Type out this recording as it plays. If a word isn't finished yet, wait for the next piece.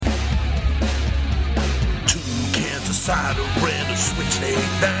cider and a switchblade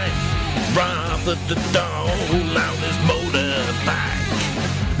knife. Robbed the dawn on his motorbike.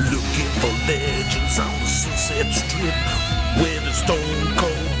 Looking for legends on the Sunset Strip with a stone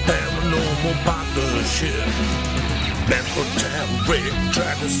cold paranormal partnership. Man from town, Rick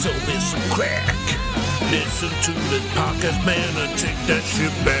tried to sell me some crack. Listen to the podcast, man, and take that shit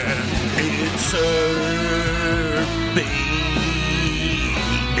back. It's Urban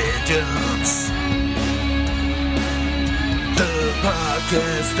Legends, the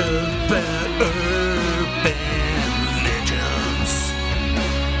podcast about urban legends.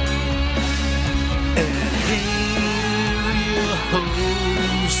 And here your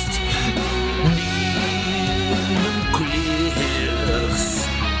host, Neil and Chris.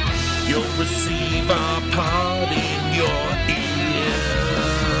 You'll receive our pod in your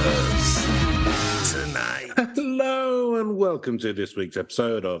ears tonight. Hello and welcome to this week's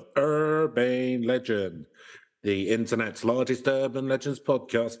episode of Urban Legend, the internet's largest urban legends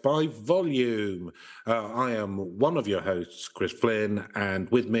podcast by volume. I am one of your hosts, Chris Flynn, and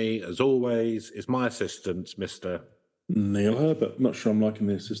with me, as always, is my assistant, Mr. Neil Herbert. Not sure I'm liking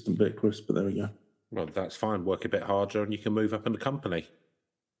the assistant bit, Chris, but there we go. Well, that's fine. Work a bit harder and you can move up in the company.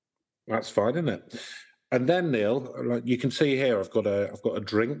 That's fine, isn't it? And then, Neil, like you can see here, I've got a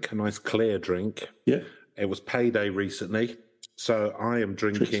drink, a nice clear drink. Yeah. It was payday recently, so I am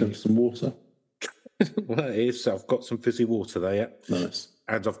drinking some water. Well, it is. So I've got some fizzy water there, yeah. Nice.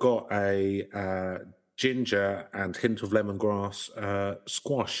 And I've got a ginger and hint of lemongrass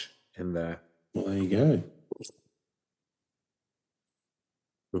squash in there. Well, there you go.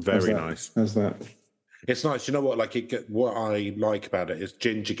 Very nice. How's that? It's nice. You know what? What I like about it is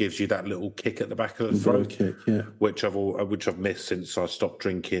ginger gives you that little kick at the back of the throat, kick, yeah. which I've missed since I stopped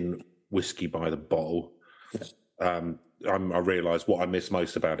drinking whiskey by the bottle. Yeah. I realise what I miss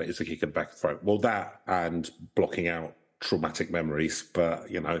most about it is the kick at the back of the throat. Well, that and blocking out traumatic memories,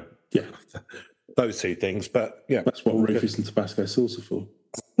 but you know, yeah, those two things. But yeah, that's what Rufus and Tabasco sauce are for.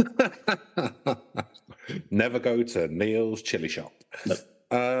 Never go to Neil's chili shop. No.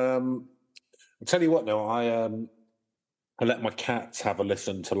 I'll tell you what, though, I let my cats have a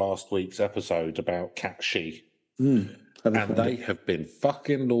listen to last week's episode about Cat She, and they have been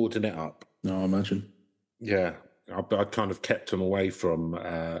fucking lording it up. No, I imagine. Yeah, I kind of kept them away from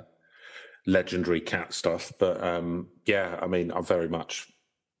legendary cat stuff, but yeah, I mean, I'd say I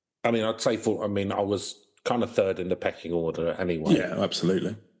was kind of third in the pecking order anyway. Yeah,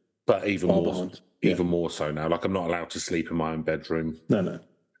 absolutely. But even more so now. Like, I'm not allowed to sleep in my own bedroom. No.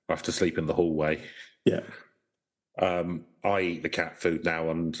 I have to sleep in the hallway. Yeah. I eat the cat food now,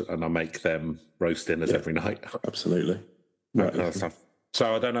 and I make them roast dinners every night. Absolutely. Right.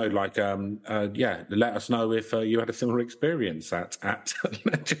 So I don't know. Let us know if you had a similar experience at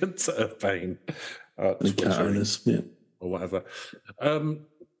Legends of Pain, cat owners, yeah, or whatever.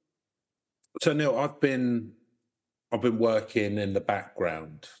 So Neil, I've been working in the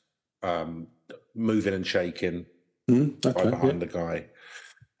background, moving and shaking behind the guy.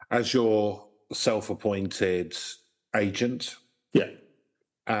 As your self-appointed agent. Yeah.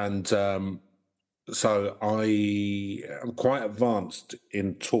 And so I am quite advanced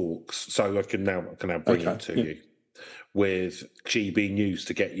in talks, so I can now bring it to you with GB News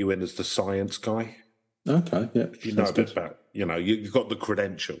to get you in as the science guy. Okay, yeah. You know a bit about, you've got the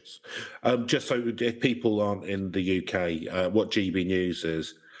credentials. Just so if people aren't in the UK, what GB News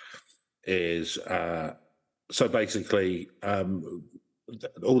is so basically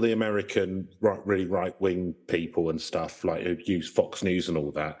all the American really right-wing people and stuff, like who use Fox News and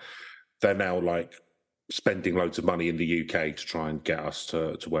all that, they're now like spending loads of money in the UK to try and get us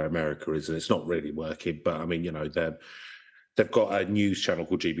to where America is, and it's not really working. But I mean, they've got a news channel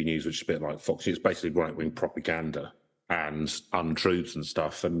called GB News, which is a bit like Fox News, basically right-wing propaganda and untruths and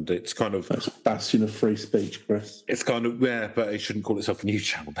stuff, and it's kind of that's a bastion of free speech, Chris. It's kind of but it shouldn't call itself a news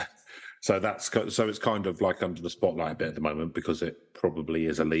channel then. So it's kind of like under the spotlight a bit at the moment because it probably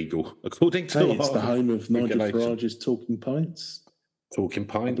is illegal according to it's the home of Nigel Farage's Talking Pints. Talking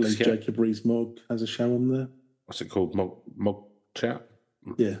Pints. I believe Jacob Rees-Mogg has a show on there. What's it called? Mog chat?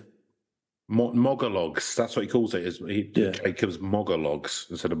 Yeah. Mogologs. That's what he calls it. Jacob's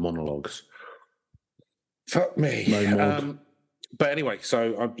Mogologs instead of monologues. Fuck me. No but anyway,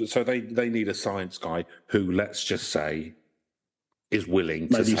 so they need a science guy who, let's just say, is willing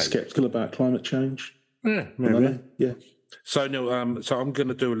to maybe sceptical about climate change. Yeah, maybe. Yeah. So no, so I'm going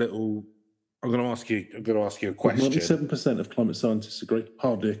to do a little. I'm going to ask you a question. 97% of climate scientists agree.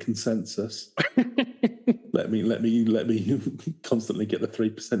 Hardly a consensus. let me constantly get the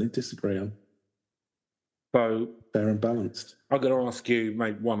 3% who disagree on. So fair and balanced. I'm going to ask you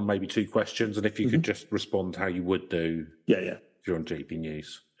maybe two questions, and if you could just respond how you would do Yeah. if you're on GB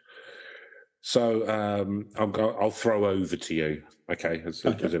News. So I'll throw over to you, okay, as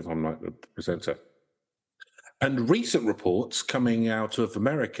if I'm like the presenter. And recent reports coming out of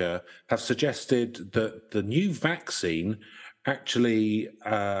America have suggested that the new vaccine actually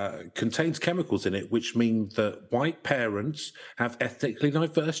contains chemicals in it, which mean that white parents have ethnically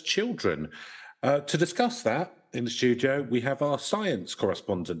diverse children. To discuss that in the studio, we have our science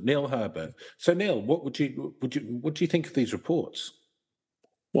correspondent, Neil Herbert. So, Neil, what do you think of these reports?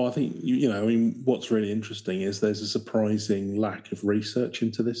 Well, I think, what's really interesting is there's a surprising lack of research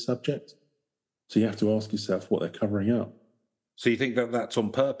into this subject. So you have to ask yourself what they're covering up. So you think that that's on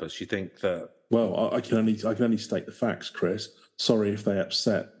purpose? You think that? Well, I can only state the facts, Chris. Sorry if they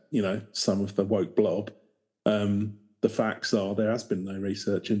upset, some of the woke blob. The facts are there has been no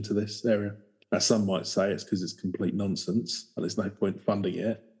research into this area. Now, some might say it's because it's complete nonsense and there's no point funding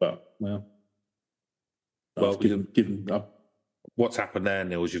it. But given up. What's happened there,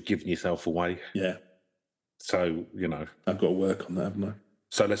 Neil, is you've given yourself away. Yeah. So I've got to work on that, haven't I?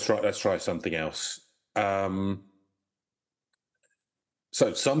 So let's try something else.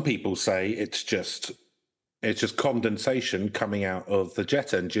 So some people say it's just condensation coming out of the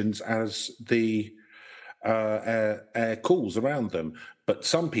jet engines as the air cools around them. But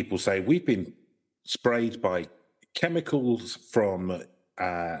some people say we've been sprayed by chemicals from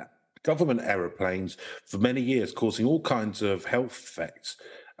government aeroplanes for many years, causing all kinds of health effects.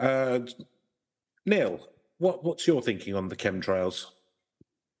 Neil, what's your thinking on the chemtrails?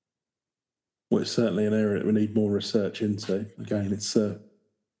 Well, it's certainly an area that we need more research into. Again, it's.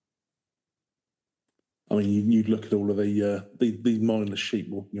 You'd look at all of the mindless sheep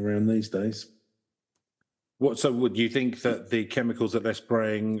walking around these days. So would you think that the chemicals that they're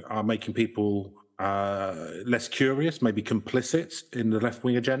spraying are making people less curious, maybe complicit in the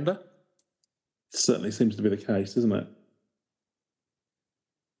left-wing agenda? It certainly seems to be the case, doesn't it?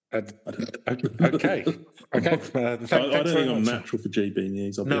 Okay. I don't think I'm natural for GB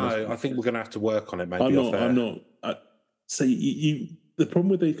News. I think we're going to have to work on it. Maybe I'm not. So the problem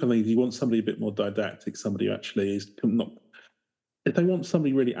with these kind of things, you want somebody a bit more didactic, somebody who actually is not. If they want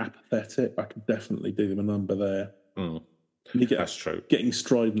somebody really apathetic, I could definitely do them a number there. That's true. Getting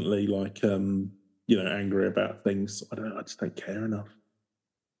stridently angry about things. I don't know. I just don't care enough.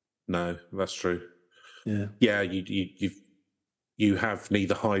 No, that's true. Yeah. Yeah. You have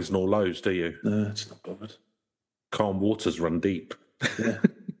neither highs nor lows, do you? No, it's not bothered. Calm waters run deep. Yeah.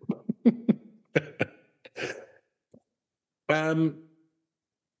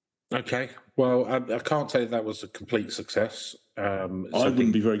 Okay. Well, I can't say that was a complete success. I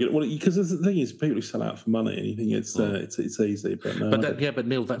wouldn't be very good. Well, because the thing is, people who sell out for money, and you think it's easy, but no. But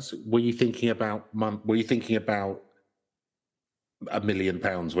Neil, were you thinking about £1 million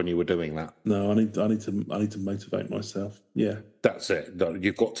when you were doing that? No, I need to motivate myself. Yeah, that's it.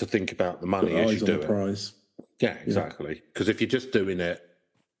 You've got to think about the money as you do it. Prize. Yeah, exactly. Because if you're just doing it,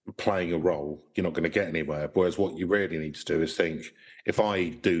 playing a role, you're not going to get anywhere. Whereas what you really need to do is think: if I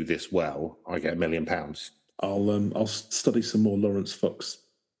do this well, I get £1 million. I'll study some more Lawrence Fox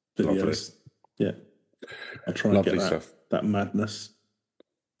videos. Lovely. Yeah, I'll try and get that madness.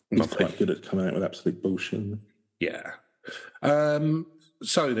 He's quite good at coming out with absolute bullshit. Yeah.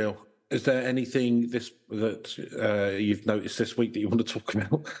 So, Neil, is there anything that you've noticed this week that you want to talk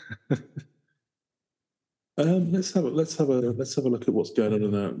about? Let's have a look at what's going on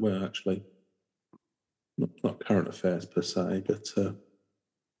in that. Well, actually, not current affairs per se, but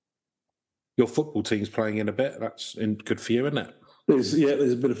your football team's playing in a bit. That's good for you, isn't it? There's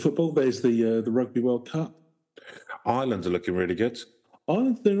a bit of football. There's the Rugby World Cup. Ireland are looking really good.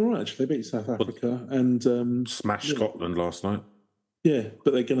 Ireland's doing all right, actually. They beat South Africa and smashed Scotland last night. Yeah,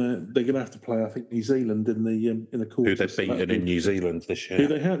 but they're gonna have to play, I think, New Zealand in the quarters. Who they've beaten in New Zealand this year? Who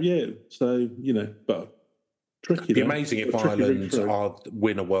they have, yeah. So but tricky. It'd be amazing if Ireland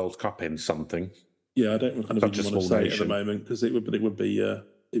win a World Cup in something. Yeah, I don't kind of want to say it at the moment because it would be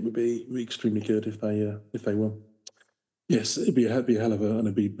extremely good if they won. Yes, it'd be a hell of a, and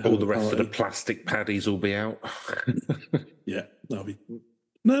it'd be all the rest of the plastic paddies will be out. Yeah, that'll be.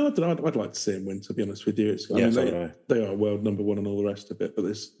 No, I'd like to see him win. To be honest with you, they are world number one and all the rest of it. But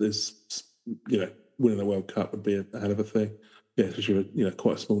there's winning a World Cup would be a hell of a thing. Yeah, especially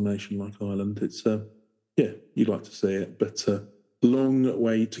quite a small nation like Ireland. It's you'd like to see it, but long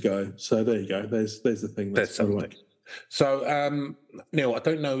way to go. So there you go. There's the thing. There's something. So Neil, I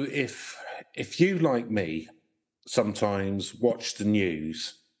don't know if you like me sometimes watch the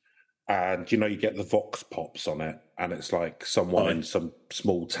news and you get the vox pops on it and it's like someone in some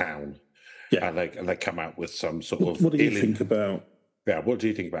small town Yeah. And they come out with some sort of... What do you think about... Yeah, what do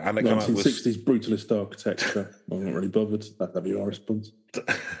you think about... And they 1960s brutalist architecture. I'm not really bothered. That'd be our response.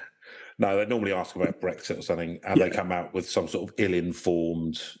 No, they normally ask about Brexit or something, and they come out with some sort of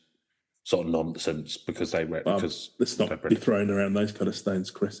ill-informed sort of nonsense because they... let's not be throwing around those kind of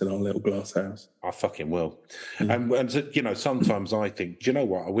stones, Chris, in our little glass house. I fucking will. And sometimes I think, do you know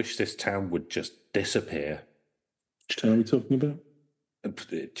what? I wish this town would just disappear. Which town are we talking about?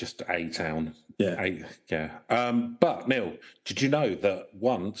 Just a town. Yeah. But, Neil, did you know that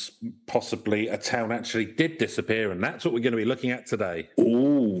once, possibly, a town actually did disappear, and that's what we're going to be looking at today?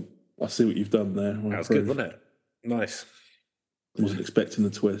 Oh, I see what you've done there. That was good, wasn't it? Nice. I wasn't expecting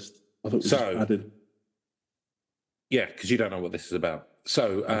the twist. I thought it was just added. Yeah, because you don't know what this is about.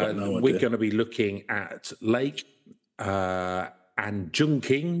 So we're going to be looking at Lake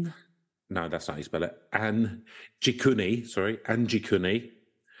Anjikuni. No, that's not how you spell it. Anjikuni.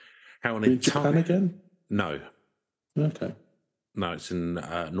 How an entire... Japan again? No. Okay. No, it's in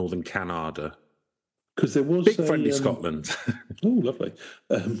northern Canada. Because there was... Big friendly Scotland. Oh, lovely.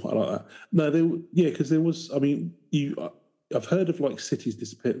 I like that. No, because there was... I mean, I've heard of, like, cities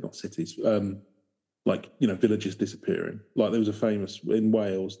disappearing... Not cities. Villages disappearing. Like, there was a famous... In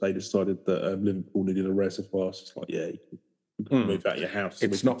Wales, they decided that Liverpool needed a reservoir. So it's like, you can move out of your house.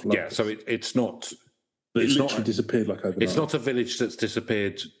 It's not... Yeah, so it's not... It literally disappeared like overnight. It's not a village that's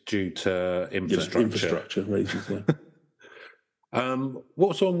disappeared due to infrastructure. Infrastructure reasons, yeah. What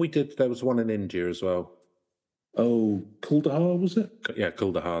was the one we did? There was one in India as well. Oh, Kuldahar, was it? Yeah,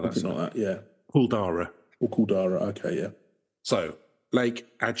 Kuldahar. That's not that, yeah. Kuldara. Or Kuldara, okay, yeah. So,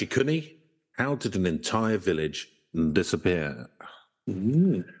 Lake Anjikuni, how did an entire village disappear?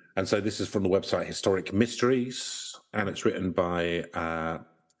 Mm. And so this is from the website Historic Mysteries, and it's written by...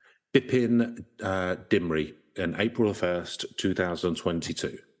 Bipin Dimri on April 1st,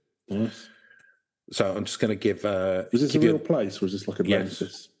 2022. Nice. So I'm just going to give... was this a real place, or was this like a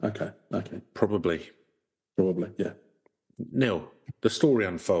Atlantis? Okay. Probably, yeah. Neil, the story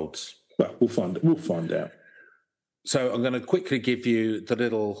unfolds. Well, we'll find out. So I'm going to quickly give you the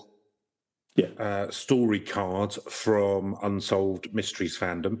little story card from Unsolved Mysteries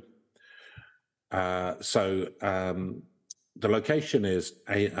fandom. The location is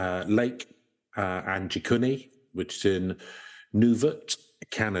Lake Anjikuni, which is in Nunavut,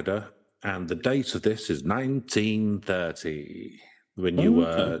 Canada, and the date of this is 1930, when you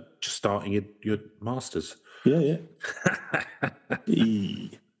were just starting your masters. Yeah.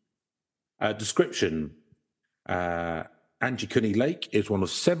 Description: Anjikuni Lake is one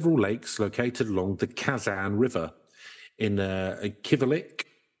of several lakes located along the Kazan River in the Kivalliq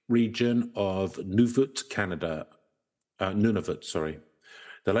region of Nunavut, Canada. Nunavut, sorry.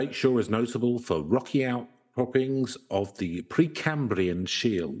 The lake shore is notable for rocky outcroppings of the Precambrian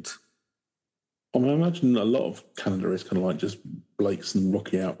Shield. I imagine a lot of Canada is kind of like just lakes and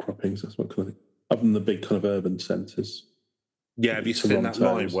rocky outcroppings. That's what kind of, other than the big kind of urban centres. Yeah, have you seen that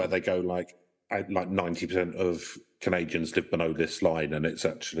line where they go like 90% of Canadians live below this line, and it's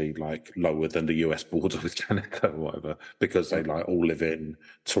actually like lower than the US border with Canada or whatever, because they like all live in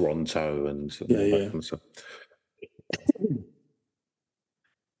Toronto and all that kind of stuff.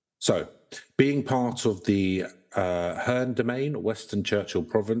 So, being part of the Hearn Domain, Western Churchill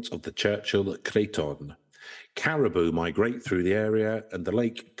Province of the Churchill Craton, caribou migrate through the area, and the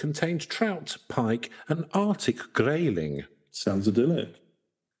lake contains trout, pike, and Arctic grayling. Sounds idyllic.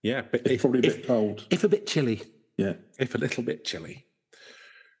 Yeah, but it's probably a bit cold. If a bit chilly. Yeah. If a little bit chilly.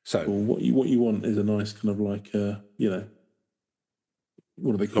 So, well, what you want is a nice kind of like, what do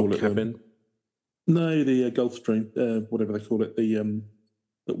they call it? Cabin? No, the Gulf Stream, whatever they call it, the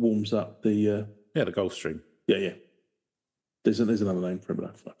that warms up the... the Gulf Stream. Yeah. There's another name for it, but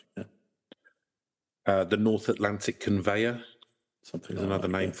I forget. The North Atlantic Conveyor. Something like another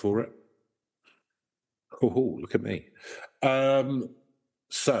name for it. Oh, look at me.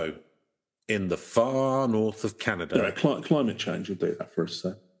 So, in the far north of Canada... climate change will do that for us,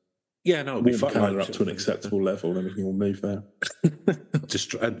 so... Yeah, no, it'll be fun. Canada up to an acceptable level, then we can all move there.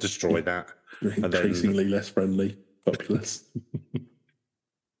 Destroy that. Increasingly less friendly populace.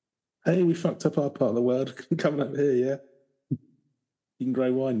 Hey, we fucked up our part of the world. Coming up here, yeah? You can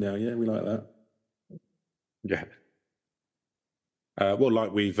grow wine now, yeah? We like that. Yeah. Well,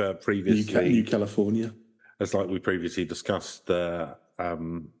 like we've previously... New California. It's like we previously discussed the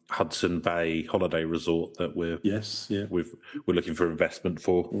Hudson Bay holiday resort that we're looking for investment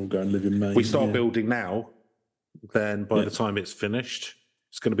for. We'll go and live in Maine. If we start building now, then by the time it's finished,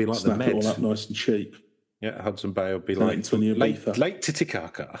 it's going to be like the Med. It all up nice and cheap. Yeah, Hudson Bay will be like Lake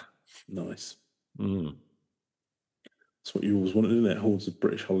Titicaca. Nice. That's what you always wanted, isn't it? Hordes of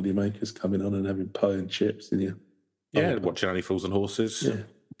British holidaymakers coming on and having pie and chips in your... Yeah, watching Only Fools and Horses. Yeah.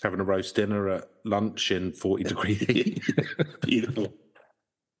 Having a roast dinner at lunch in 40-degree heat. Beautiful.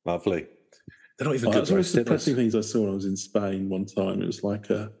 Lovely. They're not even good roast dinners. Depressing things I saw when I was in Spain one time. It was like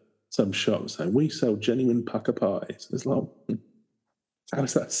some shop saying, we sell genuine pucker pies. It's like,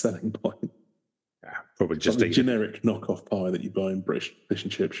 how's that a selling point? Yeah, probably just a generic knockoff pie that you buy in British fish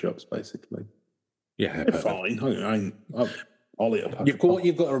and chip shops, basically. Yeah, fine. I'll eat a pucker pie.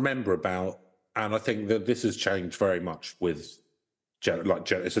 You've got to remember about, and I think that this has changed very much with,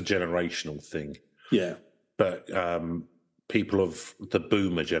 it's a generational thing. Yeah. But people of the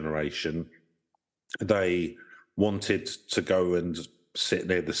boomer generation, they wanted to go and sit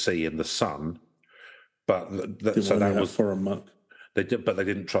near the sea in the sun, but so that was for a month. They did, but they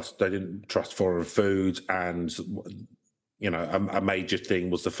didn't trust foreign food, and a major thing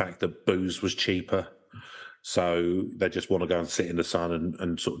was the fact that booze was cheaper. So they just want to go and sit in the sun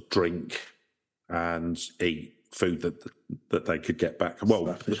and sort of drink and eat food that they could get back. Well,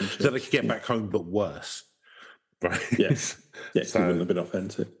 that they could get back home, but worse. Right? Yes. Yeah, so, it wouldn't have been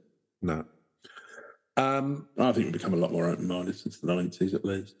authentic. No. I think we've become a lot more open-minded since the 90s, at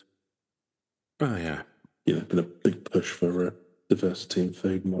least. Oh, yeah. Been a big push for diversity in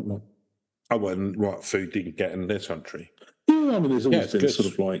food and whatnot. What food do you get in this country? Yeah, I mean, there's always been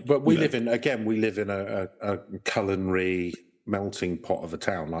sort of like... But we live in a culinary melting pot of a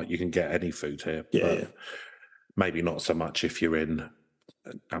town. Like, you can get any food here. Yeah. Maybe not so much if you're in...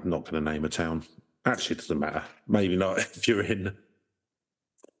 I'm not going to name a town. Actually, it doesn't matter. Maybe not if you're in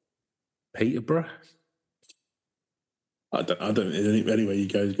Peterborough. I don't. Anywhere you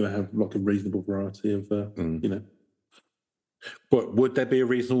go is going to have like a reasonable variety of, But would there be a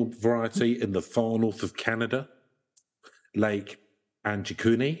reasonable variety in the far north of Canada? Lake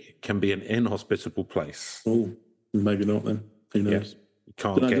Anjikuni can be an inhospitable place. Oh, maybe not then. Who knows?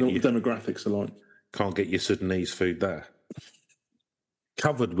 Yeah. What demographics are like. Can't get your Sudanese food there.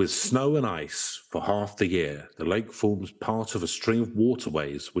 Covered with snow and ice for half the year, the lake forms part of a string of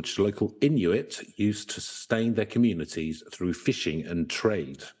waterways which local Inuit use to sustain their communities through fishing and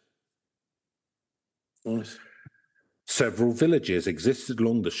trade. Nice. Several villages existed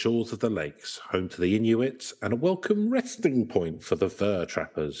along the shores of the lakes, home to the Inuit and a welcome resting point for the fur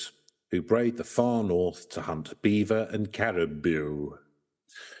trappers, who brayed the far north to hunt beaver and caribou.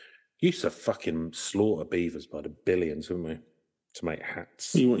 Used to fucking slaughter beavers by the billions, wouldn't we? To make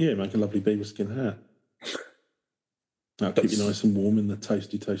hats. Make a lovely beaver skin hat. That'll keep you nice and warm in the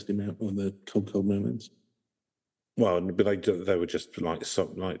toasty mountain or the cold mountains. Well, but they were just like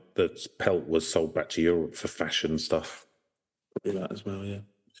the pelt was sold back to Europe for fashion stuff. Probably that as well, yeah.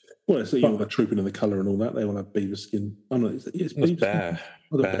 Well, so you're trooping in the colour and all that. They all have beaver skin. Oh no, it's beaver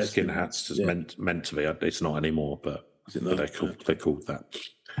bear skin hats is meant to be. It's not anymore, but they're called that.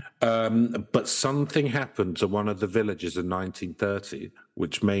 But something happened to one of the villages in 1930,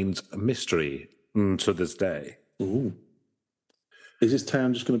 which means a mystery to this day. Ooh. Is this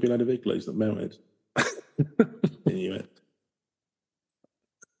town just going to be a load of igloos that melted? Inuit.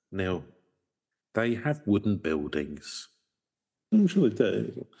 Neil, they have wooden buildings. I'm sure they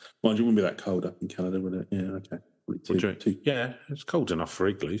do. Mind you, it wouldn't be that cold up in Canada, would it? Yeah, okay. Yeah, it's cold enough for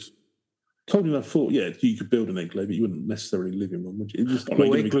igloos. Cold enough for, you could build an igloo, but you wouldn't necessarily live in one, would you?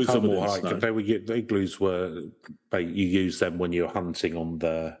 Igloos are more high. Igloos you use them when you're hunting on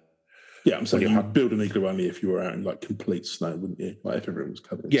the... Yeah, I'm saying you'd build an igloo only if you were out in like complete snow, wouldn't you? Like if everyone was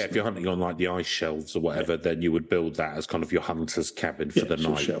covered in snow. If you're hunting on like the ice shelves or whatever, then you would build that as kind of your hunter's cabin for the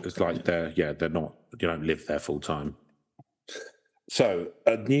night. It's like they're not, you don't live there full time. So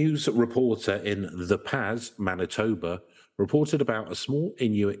a news reporter in The Pas, Manitoba, reported about a small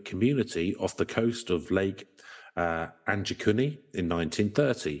Inuit community off the coast of Lake Anjikuni in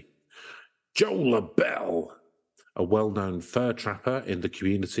 1930. Joe LaBelle, a well-known fur trapper in the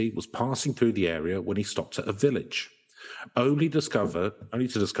community, was passing through the area when he stopped at a village, only to discover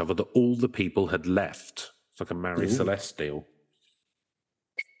that all the people had left. It's like a Mary Celeste deal.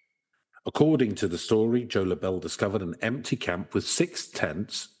 According to the story, Joe LaBelle discovered an empty camp with 6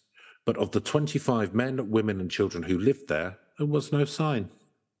 tents, but of the 25 men, women and children who lived there was no sign.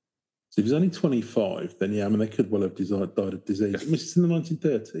 So if it was only 25, then they could well have died of disease. It's in the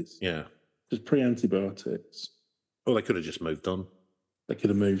 1930s. Yeah. Just pre-antibiotics. Well, they could have just moved on. They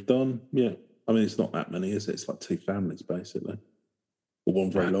could have moved on, yeah. I mean, it's not that many, is it? It's like 2 families, basically. Or one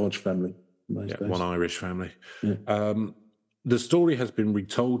very large family. One Irish family. Yeah. The story has been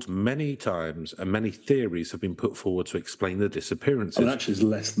retold many times, and many theories have been put forward to explain the disappearances. And actually, it's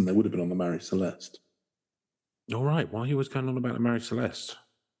less than there would have been on the Mary Celeste. All right. Why are you always going on about the Mary Celeste?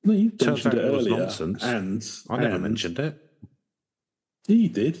 No, you Turns mentioned out it it was earlier. nonsense. I never mentioned it. Yeah, you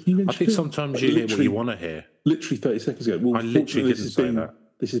did. You mentioned I think sometimes you hear what you want to hear. Literally 30 seconds ago. Well, I literally didn't say that.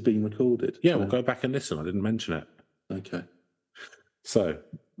 This is being recorded. Yeah, we'll go back and listen. I didn't mention it. Okay. So,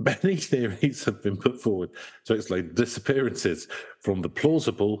 many theories have been put forward to explain disappearances from the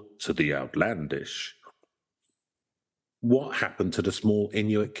plausible to the outlandish. What happened to the small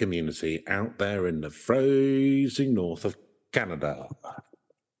Inuit community out there in the freezing north of Canada?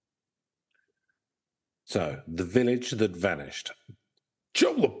 So, the village that vanished.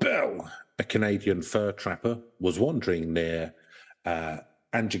 Joe LaBelle, a Canadian fur trapper, was wandering near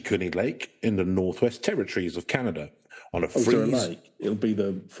Anjikuni Lake in the Northwest Territories of Canada on a freeze. Lake? It'll be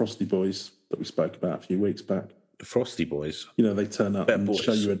the Frosty Boys that we spoke about a few weeks back. The Frosty Boys? You know, they turn up and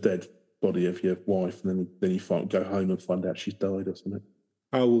show you a dead body of your wife, and then you go home and find out she's died or something.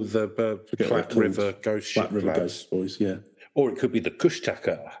 Oh, the Platte River Ghost Ship Platte River Ghost Boys, yeah. Or it could be the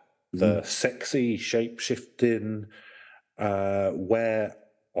Kushtaka, the sexy, shape-shifting were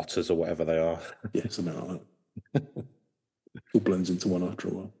otters or whatever they are. Yeah, something like that. It all blends into one after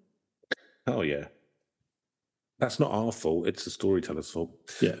a while. Oh, yeah. That's not our fault. It's the storyteller's fault.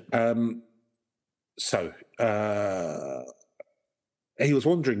 Yeah. So, he was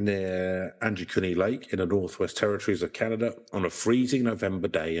wandering near Anjikuni Lake in the Northwest Territories of Canada on a freezing November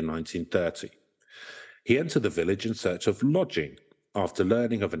day in 1930. He entered the village in search of lodging after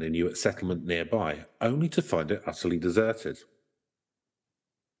learning of an Inuit settlement nearby, only to find it utterly deserted.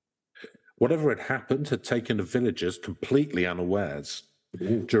 Whatever had happened had taken the villagers completely unawares.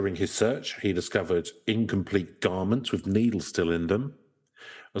 During his search, he discovered incomplete garments with needles still in them,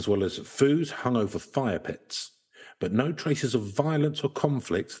 as well as food hung over fire pits, but no traces of violence or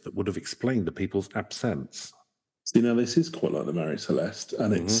conflict that would have explained the people's absence. See, now this is quite like the Mary Celeste,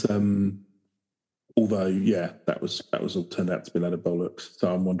 and it's although, yeah, that was all turned out to be a load of bollocks.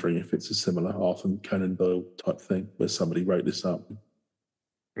 So I'm wondering if it's a similar Arthur Conan Doyle type thing where somebody wrote this up.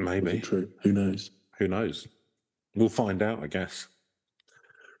 Maybe. True. Who knows? Who knows? We'll find out, I guess.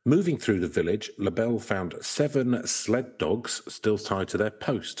 Moving through the village, LaBelle found 7 sled dogs still tied to their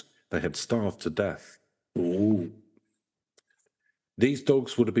post. They had starved to death. Ooh. These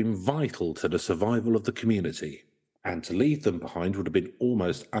dogs would have been vital to the survival of the community, and to leave them behind would have been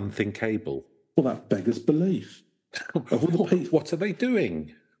almost unthinkable. Well, that beggars belief. What are they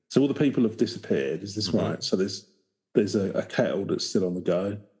doing? So all the people have disappeared, is this right? So there's a kettle that's still on the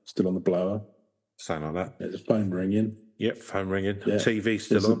go, still on the blower. Something like that. There's a phone ringing. Yep, phone ringing. Yeah. TV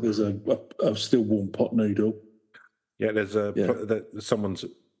still on. There's a still warm pot noodle. Yeah, there's someone's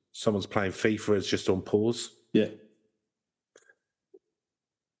playing FIFA. It's just on pause. Yeah,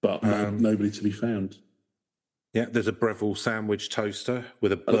 but nobody to be found. Yeah, there's a Breville sandwich toaster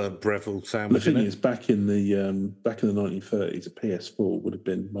with a burnt Breville sandwich. The thing is, back in the 1930s, a PS4 would have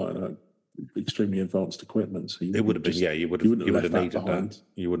been extremely advanced equipment. So it would have been. Yeah, you would have needed that.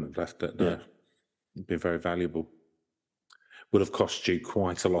 You wouldn't have left it. No, yeah. It'd be very valuable. Would have cost you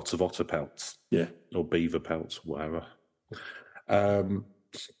quite a lot of otter pelts. Yeah. Or beaver pelts, whatever. But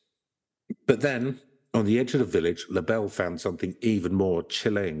then, on the edge of the village, LaBelle found something even more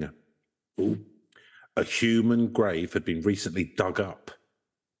chilling. Ooh. A human grave had been recently dug up.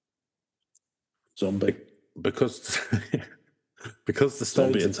 Zombie. Because the stones...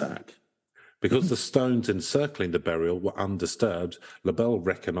 Zombie attack. Because the stones encircling the burial were undisturbed, LaBelle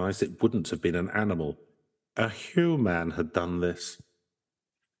recognised it wouldn't have been an animal. A human had done this.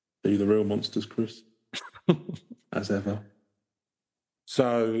 Are you the real monsters, Chris? As ever.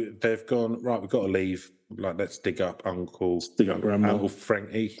 So they've gone, right, we've got to leave. Like, let's dig up Grandma. Uncle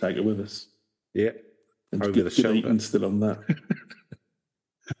Frankie. Take it with us. Yeah. And over the shoulder. Still on that.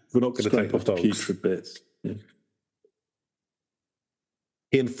 We're not going to take off the dogs. Putrid bits. Yeah.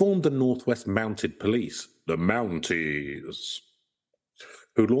 He informed the Northwest Mounted Police, the Mounties,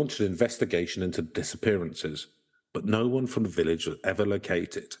 who launched an investigation into disappearances, but no one from the village was ever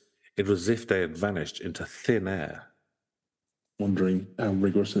located. It was as if they had vanished into thin air. Wondering how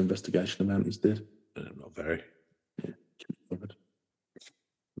rigorous an investigation the Mounties did. Not very. Yeah.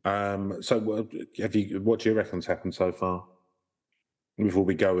 So, what do you reckon's happened so far? Before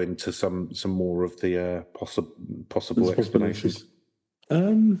we go into some more of the possible explanations.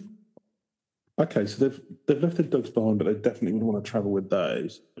 Okay, so they've left their dogs behind, but they definitely would want to travel with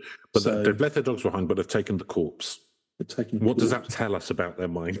those. But they've left their dogs behind, but they've taken the corpse. What does that tell us about their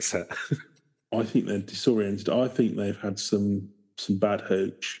mindset? I think they're disoriented. I think they've had some bad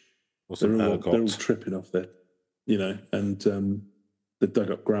hooch. They're all tripping off there, and they've dug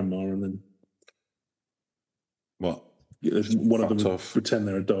up Grandma, and then what? One of them pretend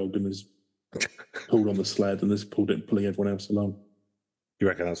they're a dog and has pulled on the sled and has pulling everyone else along. You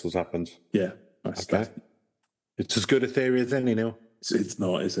reckon that's what's happened? Yeah. Okay. It's as good a theory as any, Neil. It's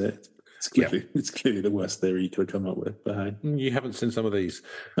not, is it? It's clearly the worst theory you could have come up with. But hey. You haven't seen some of these.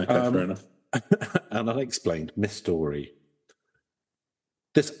 Okay, fair enough. An unexplained mystery.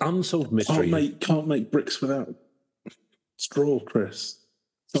 This unsolved mystery. Can't make bricks without straw, Chris.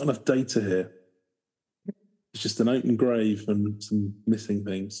 There's not enough data here. It's just an open grave and some missing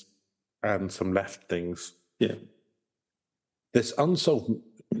things. And some left things. Yeah. This unsolved,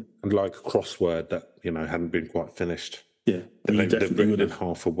 like, crossword that, hadn't been quite finished. Yeah. They've written in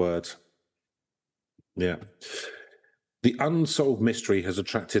half a word. Yeah. The unsolved mystery has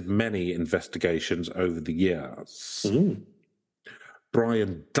attracted many investigations over the years. Mm.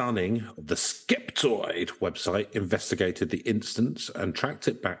 Brian Dunning of the Skeptoid website investigated the instance and tracked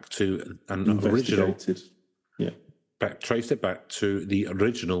it back to traced it back to the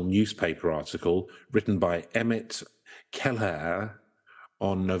original newspaper article written by Emmett Keller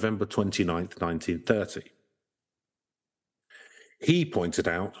on November 29th, 1930. He pointed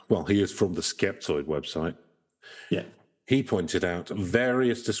out, he is from the Skeptoid website. Yeah. He pointed out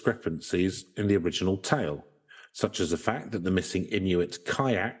various discrepancies in the original tale, such as the fact that the missing Inuit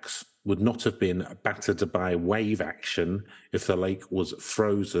kayaks would not have been battered by wave action if the lake was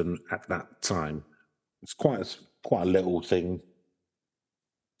frozen at that time. It's quite a little thing,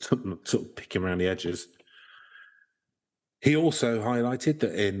 sort of picking around the edges. He also highlighted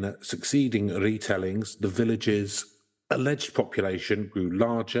that in succeeding retellings, the village's alleged population grew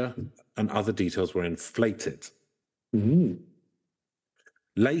larger and other details were inflated. Mm-hmm.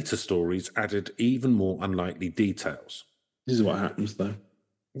 Later stories added even more unlikely details. This is what happens, though.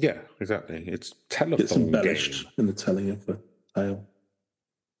 Yeah, exactly. It's telephone embellished in the telling of the tale.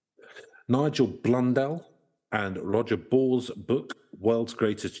 Nigel Blundell and Roger Ball's book, World's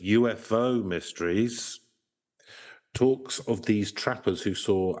Greatest UFO Mysteries, talks of these trappers who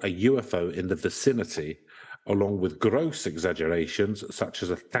saw a UFO in the vicinity, along with gross exaggerations such as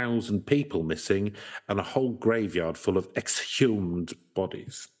 1,000 people missing and a whole graveyard full of exhumed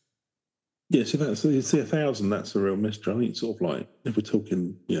bodies. Yeah, so you see 1,000, that's a real mystery. I think it's sort of like, if we're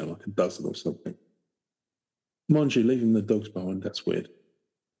talking, like a dozen or something. Mind you, leaving the dogs behind, that's weird.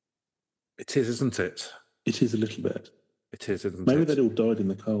 It is, isn't it? It is a little bit. It is, isn't it? Maybe they'd all died in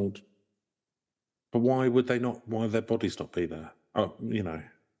the cold. But why would their bodies not be there? Oh, Don't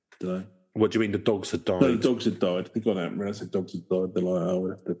know. What do you mean the dogs had died? No, the dogs had died. They got out and realised the dogs had died. They're like,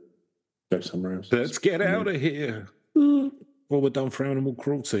 we'll have to go somewhere else. Let's get out of here. Well, we're done for animal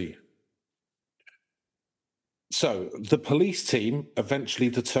cruelty. So the police team eventually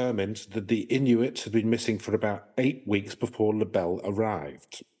determined that the Inuit had been missing for about 8 weeks before LaBelle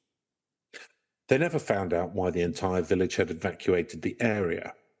arrived. They never found out why the entire village had evacuated the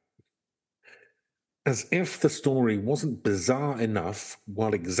area. As if the story wasn't bizarre enough,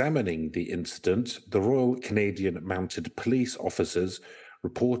 while examining the incident, the Royal Canadian Mounted Police officers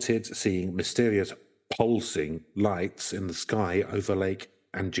reported seeing mysterious pulsing lights in the sky over Lake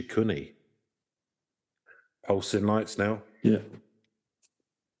Anjikuni. Pulsing lights now? Yeah.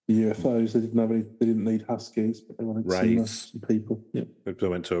 The UFOs, they didn't need huskies, but they wanted some people. Yeah. They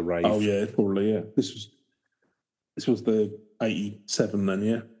went to a rave. Oh, yeah, probably, yeah. This was the 87 then,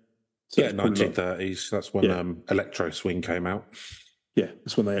 yeah? So 1930s. That's when Electro Swing came out. Yeah,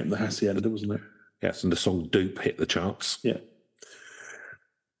 that's when the Hacienda, wasn't it? Yes, and the song Dupe hit the charts. Yeah.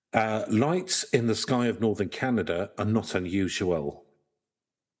 Lights in the sky of northern Canada are not unusual.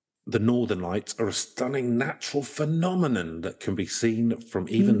 The northern lights are a stunning natural phenomenon that can be seen from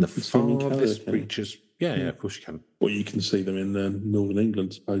even the farthest reaches. Yeah, of course you can. Well, you can see them in northern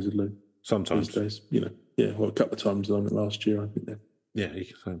England, supposedly. Sometimes. These days, a couple of times I went last year, I think they're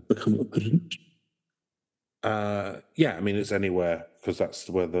become apparent. It's anywhere because that's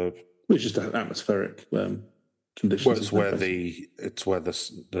where it's just atmospheric conditions. Well, it's where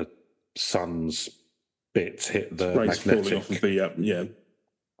the sun's bits hit the rays magnetic. Falling off of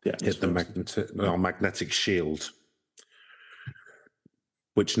hit the magnetic shield,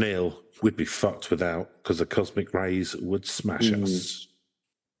 which Neil would be fucked without because the cosmic rays would smash us.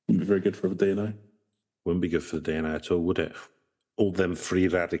 Wouldn't be very good for the DNA. Wouldn't be good for the DNA at all, would it? All them free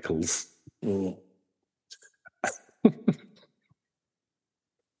radicals. Oh. I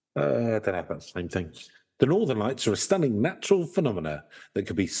don't know if that's the same thing. The northern lights are a stunning natural phenomena that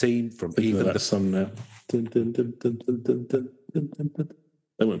can be seen from even the sun now. Dun, dun, dun, dun, dun, dun, dun, dun, dun, dun.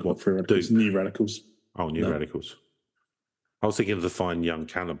 They weren't called free radicals. New radicals. Oh, new radicals. I was thinking of the Fine Young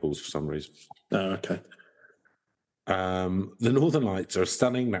Cannibals for some reason. Oh, okay. The northern lights are a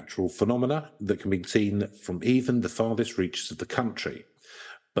stunning natural phenomena that can be seen from even the farthest reaches of the country.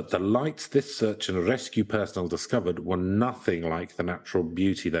 But the lights this search and rescue personnel discovered were nothing like the natural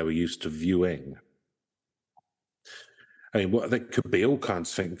beauty they were used to viewing. I mean, there could be all kinds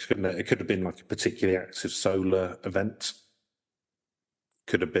of things, couldn't it? It could have been like a particularly active solar event.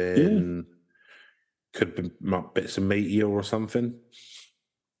 Could have been bits of meteor or something.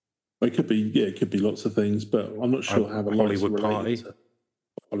 It could be, it could be lots of things, but I'm not sure how the Hollywood party.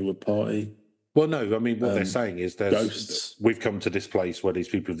 Hollywood party. Well, no, I mean, what they're saying is ghosts. We've come to this place where these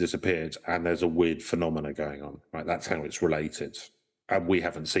people have disappeared and there's a weird phenomena going on. Right, that's how it's related. And we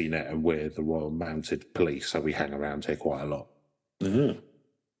haven't seen it, and we're the Royal Mounted Police, so we hang around here quite a lot. Yeah.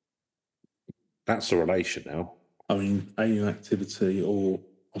 That's the relation now. I mean, alien activity or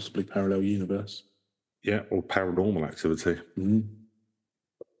possibly parallel universe. Yeah, or paranormal activity. Mm-hmm.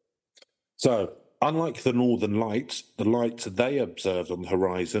 So, unlike the Northern Lights, the lights they observed on the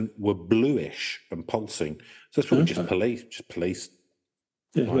horizon were bluish and pulsing. So it's probably just police.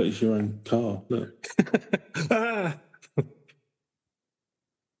 Yeah, look, it's your own car. Look.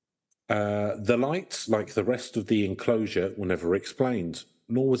 The lights, like the rest of the enclosure, were never explained,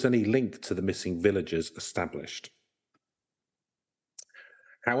 nor was any link to the missing villagers established.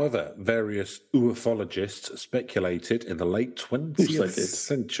 However, various ufologists speculated in the late 20th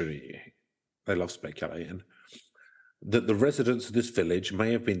century, they love speculating, that the residents of this village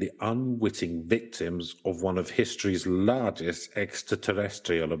may have been the unwitting victims of one of history's largest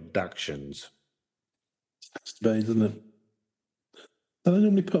extraterrestrial abductions. That's bad, isn't it? Do they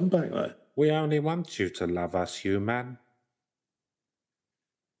normally put them back though? We only want you to love us, human.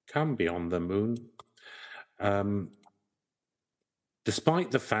 Come beyond the moon.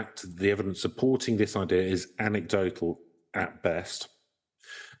 Despite the fact that the evidence supporting this idea is anecdotal at best,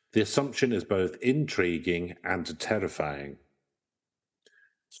 the assumption is both intriguing and terrifying.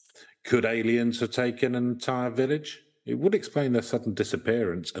 Could aliens have taken an entire village? It would explain their sudden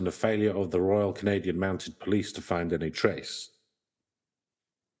disappearance and the failure of the Royal Canadian Mounted Police to find any trace.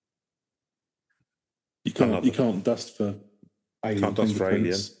 You can't dust for alien. Can't dust for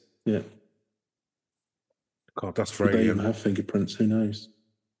alien. Yeah. Can't dust for alien. Would they even have fingerprints? Who knows?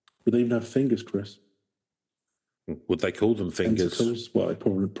 Would they even have fingers, Chris? Would they call them fingers? Tentacles? Well,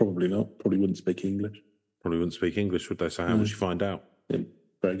 probably not. Probably wouldn't speak English. Probably wouldn't speak English, would they? So how would you find out? Yeah,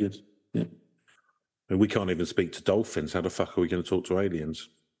 very good. Yeah. I mean, we can't even speak to dolphins. How the fuck are we going to talk to aliens?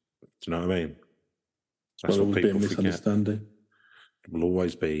 Do you know what I mean? That's what people forget. Misunderstanding. It will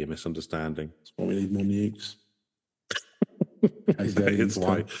always be a misunderstanding. That's why we need more nukes. It's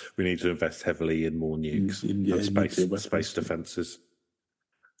why we need to invest heavily in more nukes and space defences.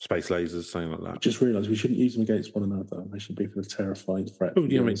 Space lasers, something like that. I just realised we shouldn't use them against one another. They should be for the terrifying threat. Oh,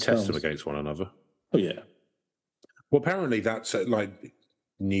 you mean test them against one another? Oh, yeah. Well, apparently that's like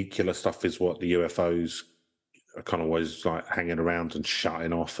nuclear stuff is what the UFOs are kind of always like hanging around and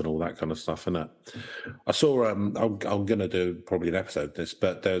shutting off and all that kind of stuff, isn't it? I saw, I'm going to do probably an episode of this,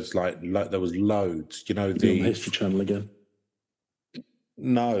 but there's there was loads, you know, the History Channel again.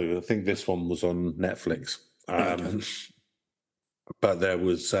 No, I think this one was on Netflix. But there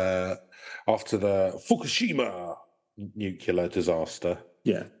was after the Fukushima nuclear disaster.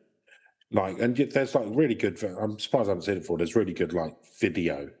 Yeah. And there's really good. I'm surprised I haven't seen it before. There's really good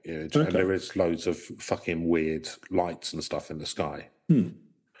video, and there is loads of fucking weird lights and stuff in the sky,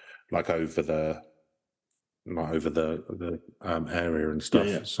 like over the area and stuff.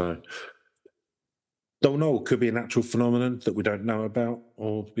 Yeah. So don't know. Could be a natural phenomenon that we don't know about,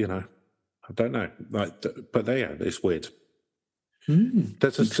 or I don't know. But it's weird.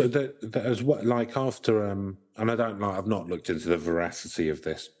 There's what after and I don't I've not looked into the veracity of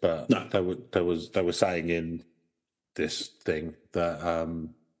this, but they were saying in this thing that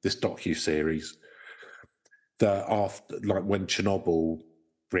this docu-series that after when Chernobyl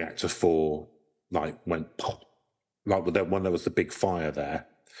reactor 4 went pop, when there was the big fire there,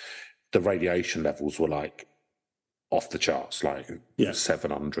 the radiation levels were off the charts,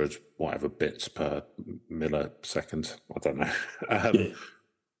 700 whatever bits per millisecond. I don't know.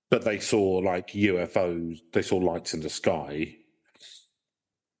 But they saw UFOs, they saw lights in the sky,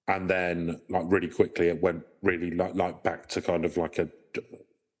 and then really quickly it went really back to kind of a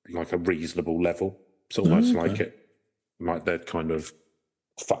reasonable level. It's almost they'd kind of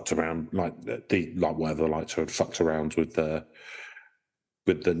fucked around, whatever the lights had fucked around with the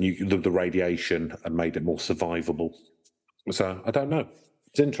radiation and made it more survivable. So I don't know.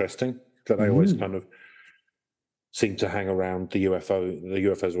 It's interesting that they always kind of seem to hang around the UFO. The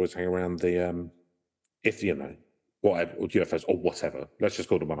UFOs always hang around the whatever UFOs or whatever. Let's just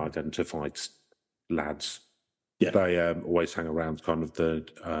call them unidentified lads. Yeah, they always hang around kind of the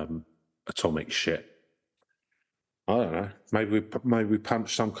atomic shit. I don't know. Maybe we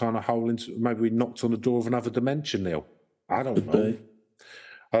punched some kind of hole into. Maybe we knocked on the door of another dimension, Neil. I don't know.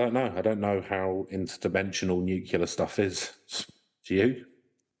 I don't know. I don't know how interdimensional nuclear stuff is. Do you?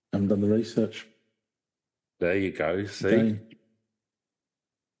 I haven't done the research. There you go. See,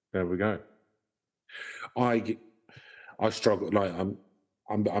 there we go. I struggle. Like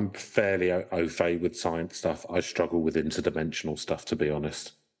I'm fairly au fait with science stuff. I struggle with interdimensional stuff, to be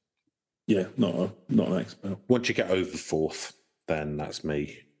honest. Yeah, not an expert. Once you get over fourth, then that's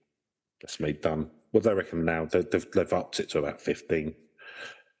me. That's me done. What do they reckon now? They've upped it to about 15.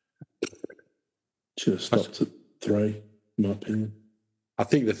 Should have stopped at 3, in my opinion. I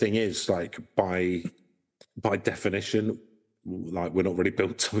think the thing is, like, by definition, like, we're not really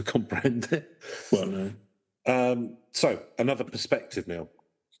built to comprehend it. Well, no. So, another perspective, Neil.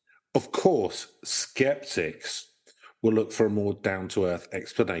 Of course, skeptics will look for a more down-to-earth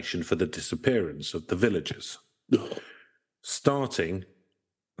explanation for the disappearance of the villagers. Starting,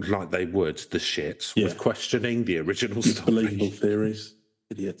 like they would, the shits, with questioning the original story. Believable theories.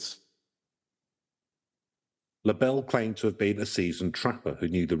 Idiots. LaBelle claimed to have been a seasoned trapper who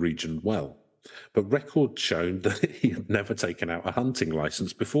knew the region well, but records showed that he had never taken out a hunting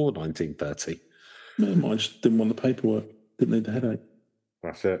licence before 1930. No, I just didn't want the paperwork. Didn't need the headache.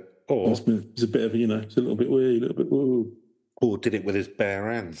 That's it. Or it's a bit of, it's a little bit weird, a little bit woo. Or did it with his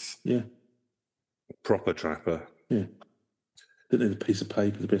bare hands. Yeah. Proper trapper. Yeah. Didn't need a piece of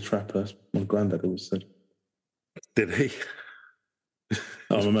paper to be a trapper. That's what my granddad always said. Did he?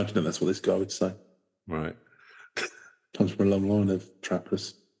 I'm imagining that's what this guy would say. Right. Comes from a long line of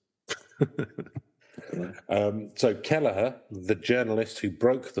trappers. So Kelleher, the journalist who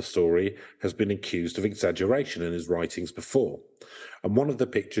broke the story, has been accused of exaggeration in his writings before. And one of the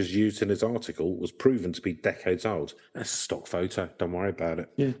pictures used in his article was proven to be decades old. That's a stock photo. Don't worry about it.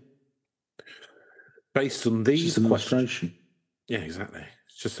 Yeah. Based on these questions. Yeah, exactly.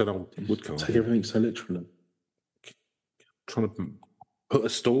 It's just an old wood carving. Take everything so literally. Trying to put a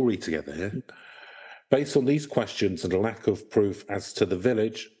story together here. Based on these questions and a lack of proof as to the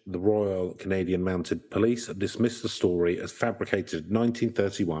village, the Royal Canadian Mounted Police dismissed the story as fabricated in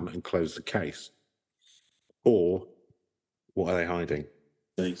 1931 and closed the case. Or, what are they hiding?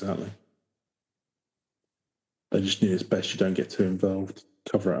 Yeah, exactly. They just knew it's best you don't get too involved,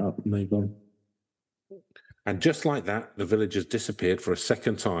 cover it up and move on. And just like that, the villagers disappeared for a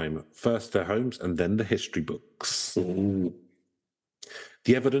second time, first their homes and then the history books. Ooh.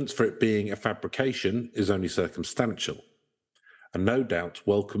 The evidence for it being a fabrication is only circumstantial, and no doubt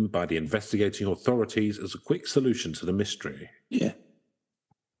welcomed by the investigating authorities as a quick solution to the mystery. Yeah.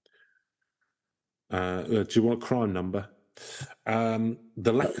 Do you want a crime number?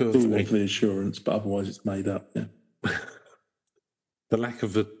 The lack of the insurance, but otherwise it's made up. Yeah. The lack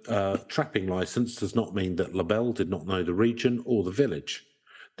of a trapping license does not mean that LaBelle did not know the region or the village.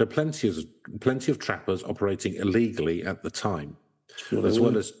 There are plenty of trappers operating illegally at the time. Sure, as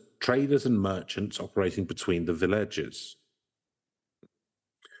well as traders and merchants operating between the villages.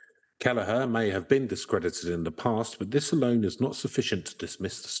 Kelleher may have been discredited in the past, but this alone is not sufficient to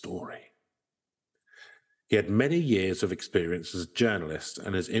dismiss the story. He had many years of experience as a journalist,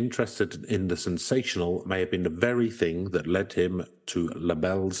 and his interest in the sensational may have been the very thing that led him to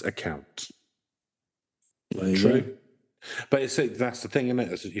LaBelle's account. True. But that's the thing, isn't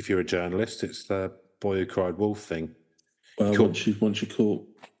it? If you're a journalist, it's the boy who cried wolf thing. Well, once you're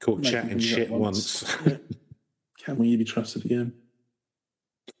caught chatting shit once. Yeah. Can we be trusted again?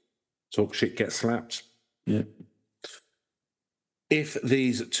 Talk shit, get slapped. Yeah. If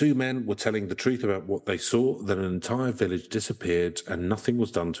these two men were telling the truth about what they saw, then an entire village disappeared and nothing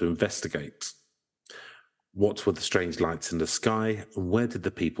was done to investigate. What were the strange lights in the sky, and where did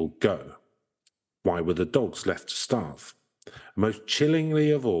the people go? Why were the dogs left to starve? Most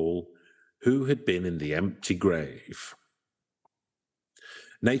chillingly of all, who had been in the empty grave?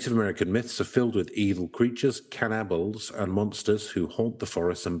 Native American myths are filled with evil creatures, cannibals, and monsters who haunt the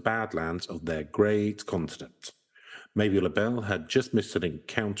forests and badlands of their great continent. Maybe LaBelle had just missed an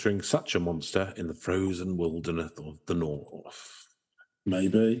encountering such a monster in the frozen wilderness of the north.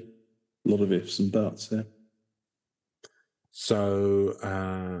 Maybe. A lot of ifs and buts there. So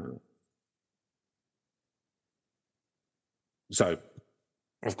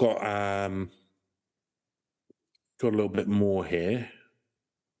I've got a little bit more here.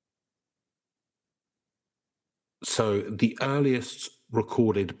 So the earliest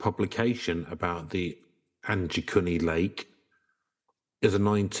recorded publication about the Anjikuni Lake is a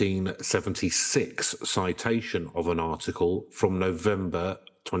 1976 citation of an article from November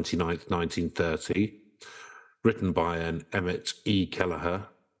 29th, 1930, written by an Emmett E. Kelleher,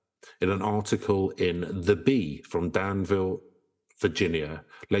 in an article in The Bee from Danville, Virginia,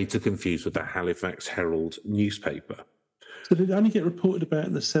 later confused with the Halifax Herald newspaper. So did it only get reported about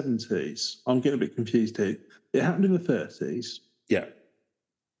in the 70s? I'm getting a bit confused here. It happened in the 30s. Yeah.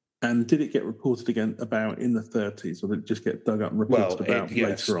 And did it get reported again about in the 30s, or did it just get dug up and reported about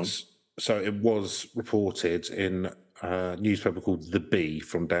later on? So it was reported in a newspaper called The Bee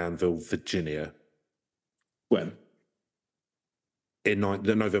from Danville, Virginia. When? In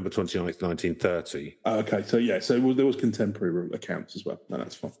November 29th, 1930. Oh, okay, so yeah, so there was contemporary accounts as well. No,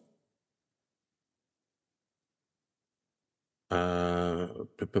 that's fine.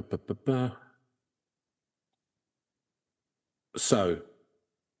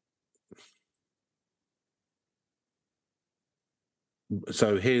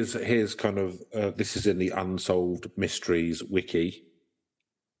 So here's kind of this is in the Unsolved Mysteries wiki,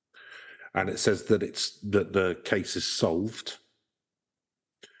 and it says that the case is solved.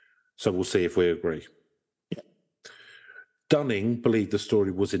 So we'll see if we agree. Yeah. Dunning believed the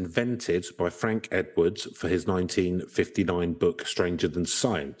story was invented by Frank Edwards for his 1959 book Stranger Than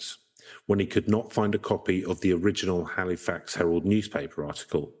Science, when he could not find a copy of the original Halifax Herald newspaper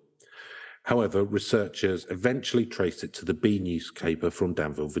article. However, researchers eventually traced it to the Bee newspaper from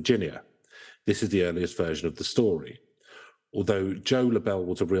Danville, Virginia. This is the earliest version of the story. Although Joe LaBelle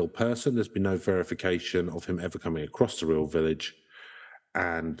was a real person, there's been no verification of him ever coming across the real village,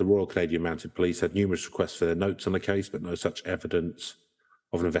 and the Royal Canadian Mounted Police had numerous requests for their notes on the case, but no such evidence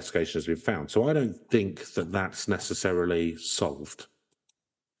of an investigation has been found. So I don't think that that's necessarily solved.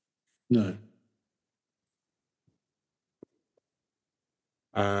 No.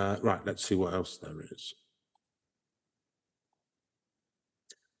 Right, let's see what else there is.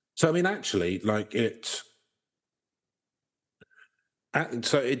 So, I mean, actually, like it doesn't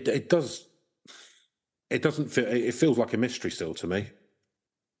feel, it feels like a mystery still to me.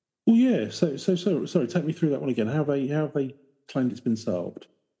 Well, yeah. So sorry, take me through that one again. How have they claimed it's been solved?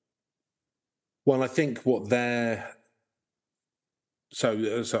 Well, I think what they're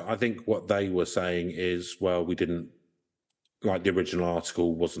so I think what they were saying is, well, we didn't, like, the original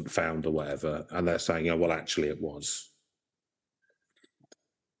article wasn't found or whatever, and they're saying, oh, well, actually it was.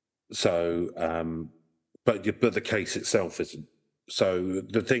 So, but the case itself isn't. So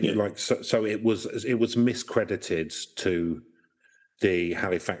the thing, so it was miscredited to the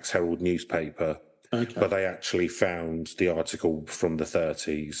Halifax Herald newspaper, but they actually found the article from the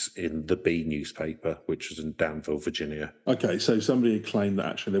 30s in the Bee newspaper, which was in Danville, Virginia. Okay, so somebody had claimed that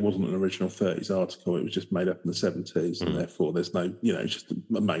actually there wasn't an original 30s article, it was just made up in the 70s, and therefore there's no, it's just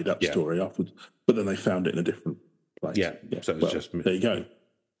a made-up story afterwards. But then they found it in a different place. Yeah. So it's just... There you go.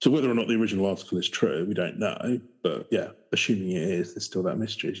 So whether or not the original article is true, we don't know. But yeah, assuming it is, there's still that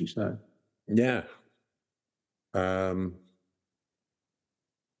mystery, as you say. Yeah. I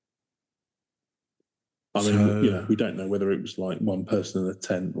mean, we don't know whether it was like one person in a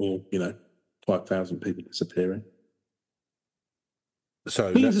tent or, 5,000 people disappearing.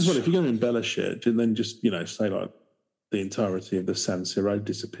 So thing is, as well, if you're going to embellish it, then just, say like the entirety of the San Siro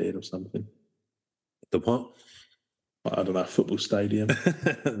disappeared or something. The what? I don't know, football stadium.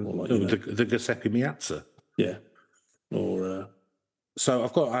 Or like, the Giuseppe Meazza. Yeah. Or... So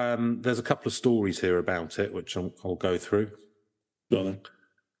I've got, there's a couple of stories here about it, which I'll go through. Go on then.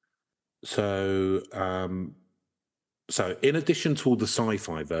 So in addition to all the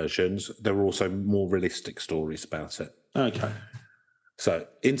sci-fi versions, there were also more realistic stories about it. Okay. So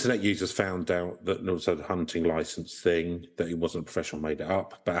internet users found out that there was a hunting license thing, that it wasn't professional, made it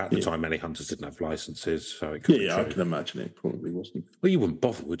up. But at the time, many hunters didn't have licenses, so it could be true. I can imagine it probably wasn't. Well, you wouldn't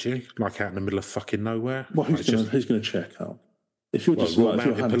bother, would you? Like out in the middle of fucking nowhere? Well, who's going to check up? If you're just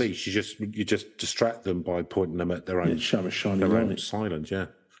mounted police, you just distract them by pointing them at their own, show a shiny their light. own silence, yeah.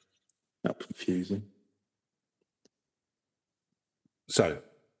 That's confusing. So,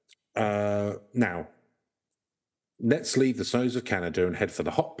 now, let's leave the snows of Canada and head for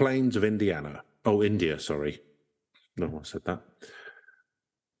the hot plains of Indiana. Oh, India, sorry. No, I said that.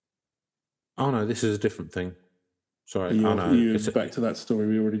 Oh, no, this is a different thing. Sorry. You're back to that story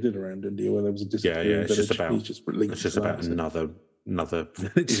we already did around India where there was a disappearing village. It's just about another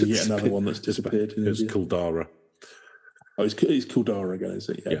Is yet another one that's disappeared in India? It's Kuldara. Oh, it's Kuldara again, is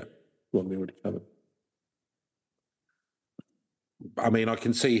it? Yeah. One we already covered. I mean, I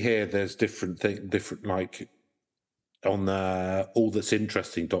can see here there's different like on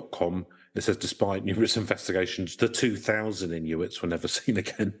allthat'sinteresting.com, it says despite numerous investigations, the 2,000 Inuits were never seen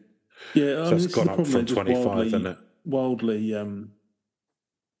again. Yeah, so it's gone up from 25, isn't it? Wildly,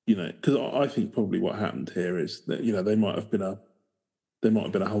 because I think probably what happened here is that, there might have been a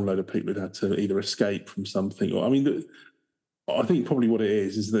whole load of people who'd had to either escape from something or, I mean, I think probably what it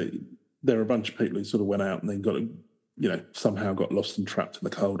is that there are a bunch of people who sort of went out and then somehow got lost and trapped in the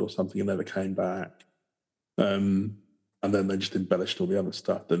cold or something and never came back. And then they just embellished all the other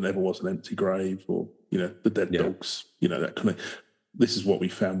stuff. There never was an empty grave or, the dead dogs, that kind of. This is what we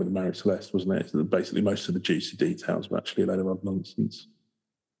found with the Mary Celeste, wasn't it? So basically, most of the juicy details were actually a load of other nonsense.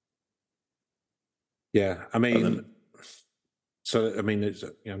 Yeah, I mean, it's,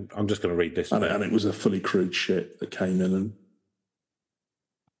 I'm just going to read this. And it was a fully crewed ship that came in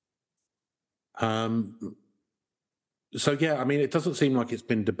So, yeah, I mean, it doesn't seem like it's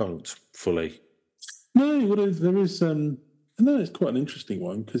been debunked fully. No, there is. No, it's quite an interesting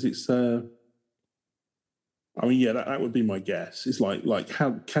one because it's. That would be my guess. It's like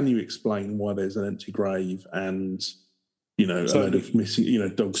how can you explain why there's an empty grave and a load of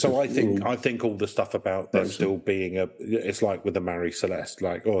missing dogs? So I think all the stuff about there still being it's like with the Mary Celeste,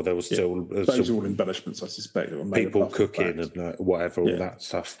 like there was still those are all embellishments. I suspect people cooking and whatever. All that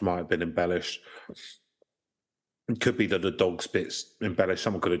stuff might have been embellished. It could be that the dog's bits embellished.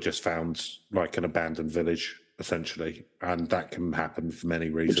 Someone could have just found like an abandoned village, essentially, and that can happen for many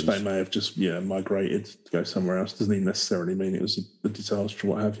reasons. Which they may have just migrated to go somewhere else. Doesn't even necessarily mean it was a disaster or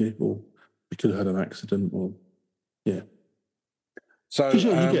what have you, or we could have had an accident, or So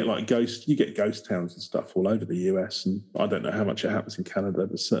you get ghost towns and stuff all over the US, and I don't know how much it happens in Canada,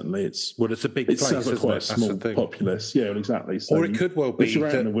 but certainly it's a big place. Sounds like quite a small populace. Yeah, exactly. So or it could well be if you're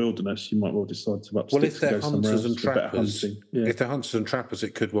out in the wilderness, you might well decide to if they're hunters and trappers, if they're hunters and trappers,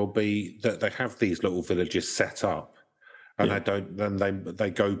 it could well be that they have these little villages set up. And they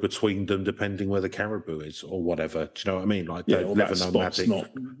go between them depending where the caribou is or whatever. Do you know what I mean? Like they live a nomadic.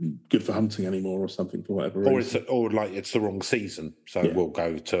 Not good for hunting anymore or something for whatever reason. Or it's the wrong season, so we'll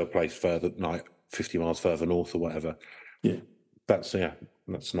go to a place further, like 50 miles further north or whatever. Yeah, that's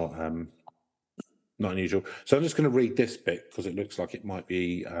not unusual. So I'm just going to read this bit because it looks like it might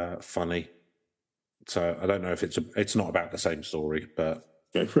be funny. So I don't know if it's not about the same story, but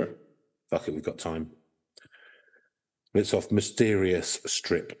go for it. Fuck it, we've got time. It's off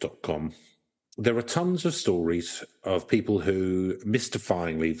mysteriousstrip.com. There are tons of stories of people who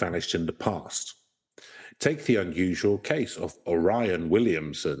mystifyingly vanished in the past. Take the unusual case of Orion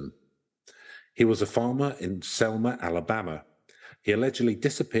Williamson. He was a farmer in Selma, Alabama. He allegedly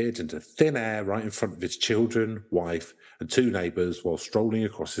disappeared into thin air right in front of his children, wife, and 2 neighbours while strolling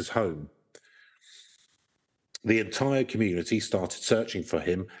across his home. The entire community started searching for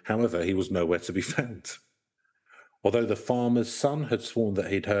him. However, he was nowhere to be found. Although the farmer's son had sworn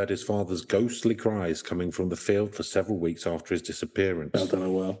that he'd heard his father's ghostly cries coming from the field for several weeks after his disappearance. Fell down a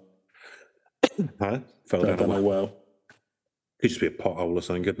well. Huh? Fell down a well. Could just be a pothole or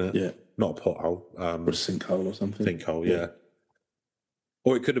something, couldn't it? Yeah. Not a pothole. Or a sinkhole or something. Sinkhole, yeah.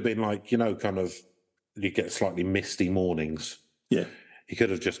 Or it could have been like, kind of, you get slightly misty mornings. Yeah. He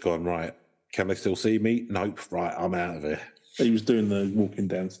could have just gone, right, can they still see me? Nope, right, I'm out of here. He was doing the walking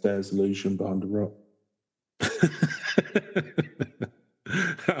downstairs illusion behind a rock.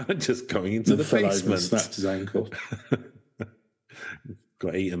 Just going into the basement. Snapped his ankle.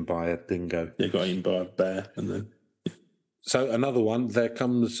 Got eaten by a dingo. Yeah, got eaten by a bear, and then. So another one. There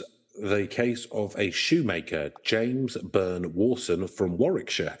comes the case of a shoemaker, James Byrne Warson from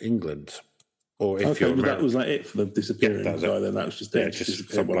Warwickshire, England. Or if you're was that it for the disappearing guy? Then that was just it.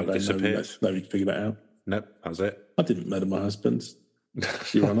 Just some bloke disappeared. Nobody figured it out. Nope, that was it. I didn't murder my husband.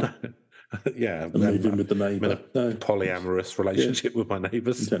 Your Honour. Yeah, and move in with the neighbour. Polyamorous relationship with my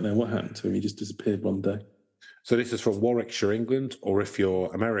neighbours. You don't know what happened to him. He just disappeared one day. So this is from Warwickshire, England, or if you're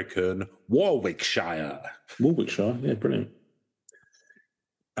American, Warwickshire. Warwickshire, yeah, brilliant.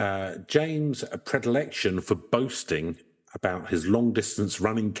 James' predilection for boasting about his long-distance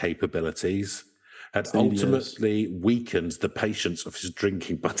running capabilities had ultimately weakened the patience of his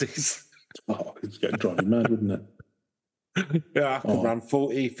drinking buddies. Oh, it's going to drive you mad, wouldn't it? Yeah, I can run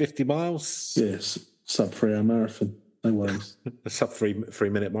 40, 50 miles. Yes, sub 3 hour marathon. No worries. A sub 3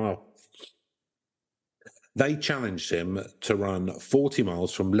 minute mile. They challenged him to run 40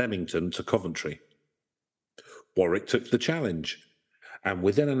 miles from Leamington to Coventry. Warwick took the challenge, and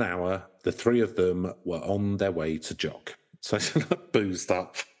within an hour, the 3 of them were on their way to Jock. So boozed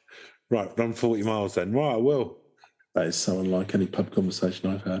up. Right, run 40 miles then. Right, I will. That is so unlike any pub conversation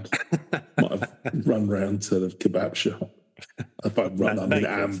I've had. Might have run round to the kebab shop. If I run,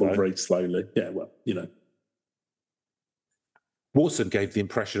 amble very slowly. Yeah, well, Warson gave the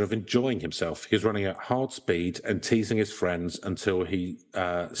impression of enjoying himself. He was running at hard speed and teasing his friends until he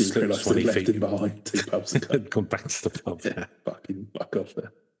slipped 20 feet. Him behind 2 pubs and gone back to the pub. Yeah, fucking fuck off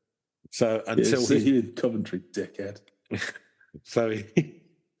there. So until he in Coventry, dickhead. So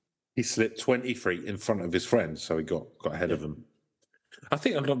He slipped 20 feet in front of his friends, so he got ahead of them. I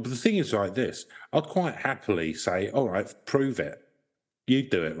think the thing is like this. I'd quite happily say, all right, prove it. You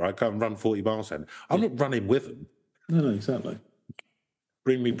do it, right? Go and run 40 miles then. I'm not running with them. No, exactly.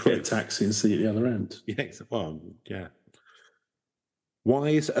 Bring me proof. Get a taxi and see at the other end. Yeah, well, yeah.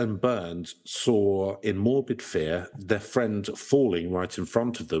 Wise and Burns saw in morbid fear their friend falling right in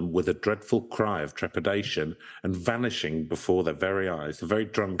front of them with a dreadful cry of trepidation and vanishing before their very eyes, the very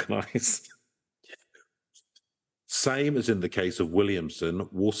drunken eyes. Same as in the case of Williamson,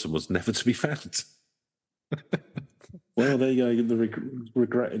 Warson was never to be found. Well, there you go. They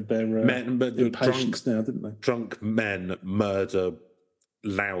regretted their impatience now, didn't they? Drunk men murder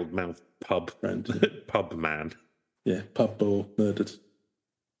loudmouth pub man. Yeah, pub ball murdered.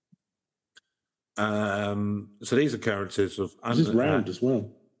 So these occurrences of this is round as well.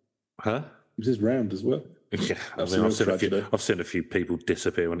 Huh? This is round as well. Yeah, I mean, I've seen a few people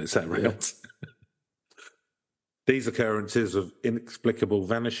disappear when it's that round. These occurrences of inexplicable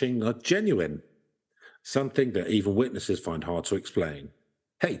vanishing are genuine, something that even witnesses find hard to explain.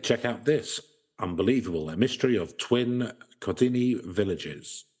 Hey, check out this. Unbelievable, a mystery of twin Anjikuni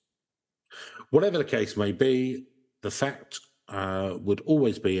villages. Whatever the case may be, the fact would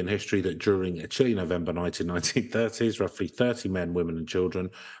always be in history that during a chilly November 1930s, roughly 30 men, women and children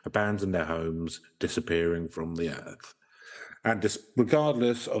abandoned their homes, disappearing from the earth. And this,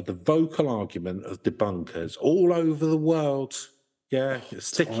 regardless of the vocal argument of debunkers all over the world,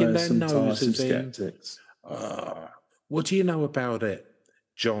 sticking their noses in. What do you know about it,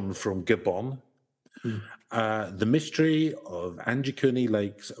 John from Gabon? The mystery of Anjikuni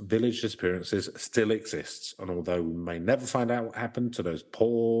Lake's village disappearances still exists, and although we may never find out what happened to those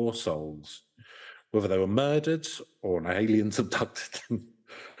poor souls, whether they were murdered or an aliens abducted them,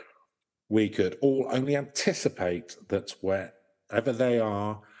 we could all only anticipate that wherever they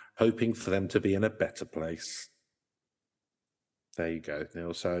are, hoping for them to be in a better place. There you go,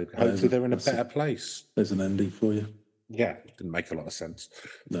 Neil. So hopefully they're in a better place. There's an ending for you. Yeah, didn't make a lot of sense.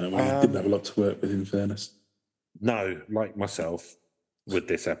 No, we didn't have a lot to work with, in fairness. No, like myself with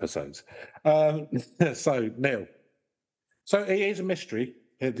this episode. So, Neil. So it is a mystery.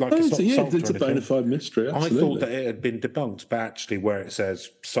 It's a bona fide mystery. Absolutely. I thought that it had been debunked, but actually where it says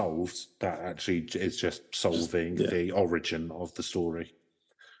solved, that actually is just solving the origin of the story.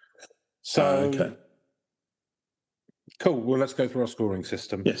 So, okay. Cool. Well, let's go through our scoring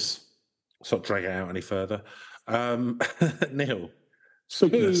system. Yes. Let's not drag it out any further. Neil,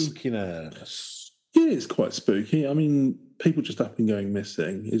 spookiness. Yeah, it's quite spooky. I mean, people just up and going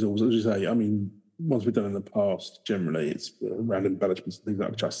missing is always, as you say, I mean, ones we've done in the past, generally, it's around embellishments and things like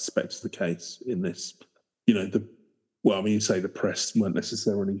that, which I suspect is the case in this. You know, you say the press weren't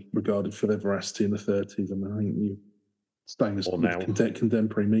necessarily regarded for their veracity in the 30s. I mean, I think staying as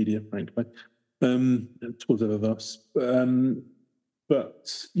contemporary media, frankly, towards other thus.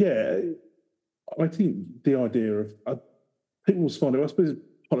 But yeah, I think the idea of people will find it, I suppose,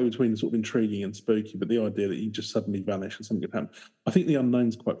 partly between sort of intriguing and spooky, but the idea that you just suddenly vanish and something could happen. I think the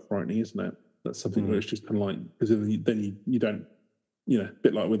unknown's quite frightening, isn't it? That's something where it's just kind of like, because then you don't, a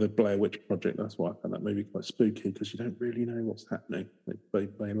bit like with the Blair Witch Project, that's why I found that maybe quite spooky, because you don't really know what's happening.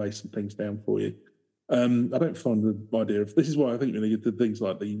 They lay some things down for you. I don't find the idea of, this is why I think the things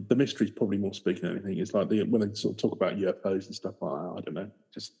like the mystery is probably more spooky than anything. It's like when they sort of talk about UFOs and stuff like that, I don't know,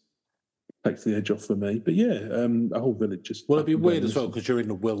 just takes the edge off for me. But yeah, a whole village just... Well, it'd be weird as well, because you're in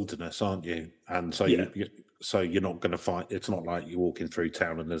the wilderness, aren't you? And so you're not going to find... It's not like you're walking through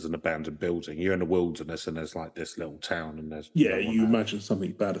town and there's an abandoned building. You're in the wilderness and there's like this little town and there's... Yeah, you imagine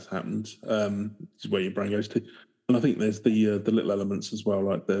something bad has happened. This is where your brain goes to. And I think there's the little elements as well,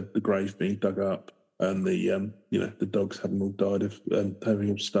 like the grave being dug up and the dogs having all died of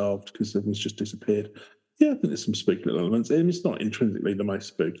having all starved because everyone's just disappeared. Yeah, I think there's some spooky little elements. And it's not intrinsically the most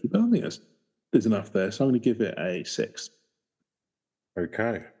spooky, but I think there's enough there. So I'm going to give it a 6.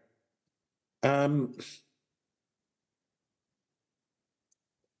 Okay.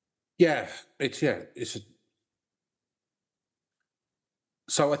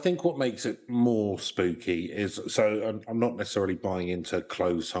 So I think what makes it more spooky is, so I'm not necessarily buying into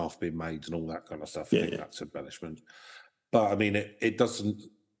clothes half being made and all that kind of stuff. I think that's embellishment. But I mean, it doesn't,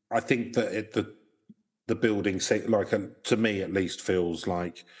 I think that the building, to me at least, feels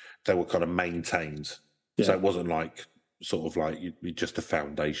like they were kind of maintained. Yeah. So it wasn't like sort of like just the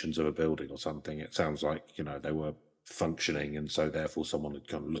foundations of a building or something. It sounds like, they were functioning and so therefore someone had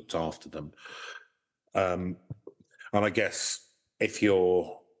kind of looked after them. And I guess if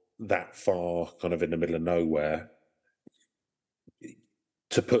you're that far kind of in the middle of nowhere,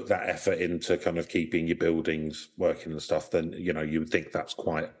 to put that effort into kind of keeping your buildings working and stuff, then, you would think that's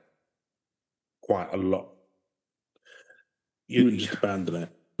quite quite a lot. You wouldn't just abandon it.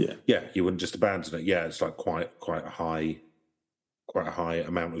 Yeah, you wouldn't just abandon it. Yeah, it's like quite a high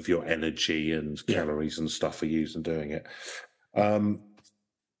amount of your energy and calories and stuff are used in doing it.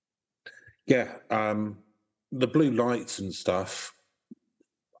 The blue lights and stuff.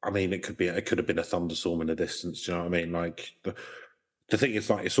 I mean, it could have been a thunderstorm in the distance. Do you know what I mean? Like the thing is,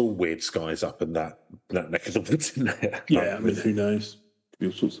 like, it's all weird skies up in that neck of the woods, isn't it? Yeah, I mean, who knows?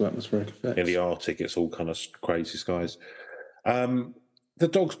 All sorts of atmospheric effects. In the Arctic, it's all kind of crazy skies. The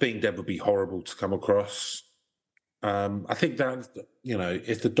dogs being dead would be horrible to come across. I think that,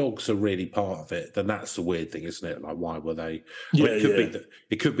 if the dogs are really part of it, then that's the weird thing, isn't it? Like, why were they?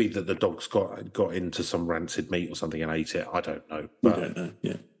 It could be that the dogs got into some rancid meat or something and ate it. I don't know. But, we don't know.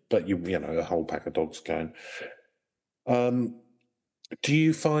 Yeah, but a whole pack of dogs going. Do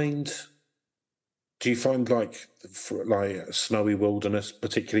you find like snowy wilderness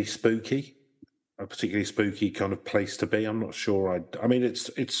particularly spooky? A particularly spooky kind of place to be? I'm not sure. I mean, it's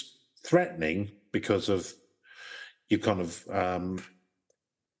threatening because of you kind of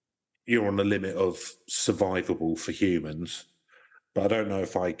you're on the limit of survivable for humans. But I don't know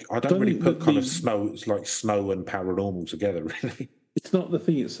if I don't really put kind of snow and paranormal together, really. It's not the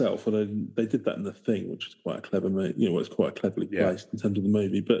thing itself, although they did that in The Thing, which was quite a clever movie. It's quite cleverly placed in terms of the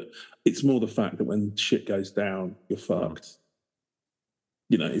movie. But it's more the fact that when shit goes down, you're fucked.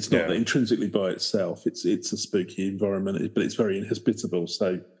 It's not that intrinsically by itself. It's a spooky environment, but it's very inhospitable.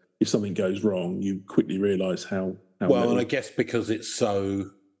 So if something goes wrong, you quickly realise how well. And I guess because it's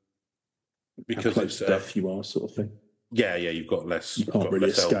close to death you are, sort of thing. Yeah, you've got less. You can't really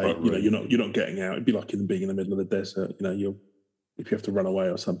escape. You're not getting out. It'd be like being in the middle of the desert. If you have to run away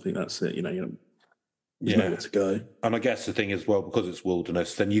or something, that's it. There's nowhere to go. And I guess the thing is, well, because it's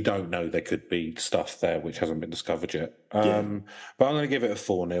wilderness, then you don't know there could be stuff there which hasn't been discovered yet. But I'm going to give it a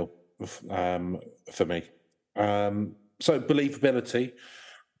 4-0 for me. So believability.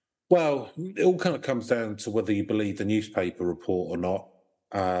 Well, it all kind of comes down to whether you believe the newspaper report or not.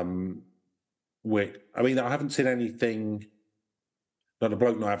 I haven't seen anything. No, the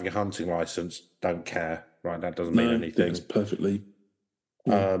bloke not having a hunting license, don't care. Right, that doesn't mean anything. It's perfectly.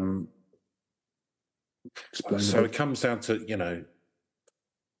 So it comes down to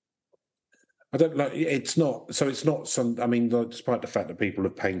I don't like. It's not. So it's not some. I mean, despite the fact that people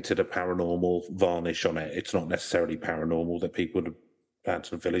have painted a paranormal varnish on it, it's not necessarily paranormal that people would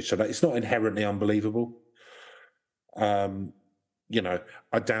abandon a village. So that it's not inherently unbelievable. I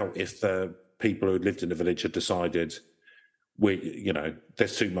doubt if the people who lived in the village had decided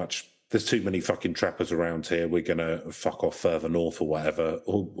there's too many fucking trappers around here. We're going to fuck off further north or whatever.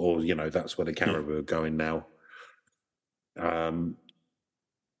 Or that's where the caribou are going now.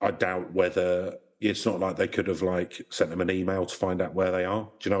 I doubt whether it's not like they could have sent them an email to find out where they are.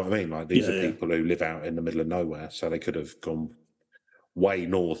 Do you know what I mean? Like these are people who live out in the middle of nowhere. So they could have gone way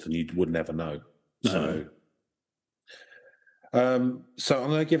north and you would never know. No. So I'm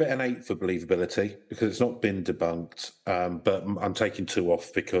going to give it an 8 for believability because it's not been debunked. But I'm taking 2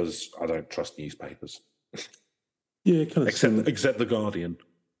 off because I don't trust newspapers. Yeah, kind of except the Guardian.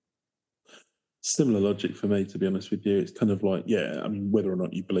 Similar logic for me, to be honest with you. It's kind of like, whether or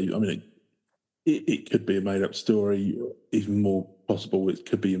not you believe. I mean, it could be a made-up story. Even more possible, it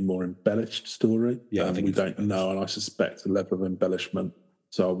could be a more embellished story. Yeah, I think we don't know, and I suspect the level of embellishment.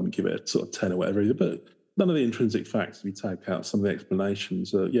 So I wouldn't give it a sort of 10 or whatever either. But none of the intrinsic facts, if you take out some of the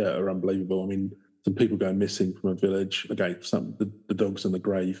explanations, are unbelievable. I mean, some people going missing from a village. Again, the dogs in the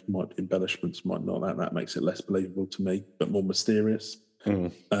grave might be embellishments, might not. That makes it less believable to me, but more mysterious.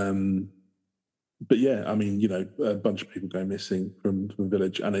 But yeah, I mean, a bunch of people go missing from a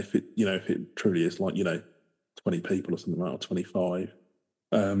village, and if it truly is 20 people or something like that, or 25.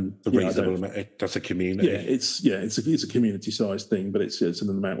 That's a community. Yeah, it's a community-sized thing, but it's an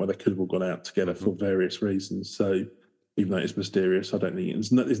amount where they could have all gone out together for various reasons. So even though it's mysterious, I don't think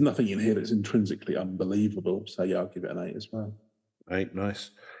there's nothing in here that's intrinsically unbelievable. So yeah, I'll give it an 8 as well. 8, nice.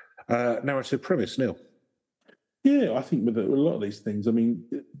 Narrative premise, Neil. Yeah, I think with a lot of these things, I mean,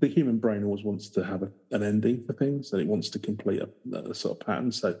 the human brain always wants to have an ending for things, and it wants to complete a sort of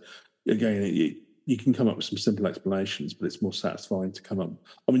pattern. So again, you can come up with some simple explanations, but it's more satisfying to come up.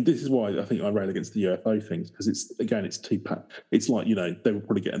 I mean, this is why I think I rail against the UFO things, because it's too packed. It's like, they would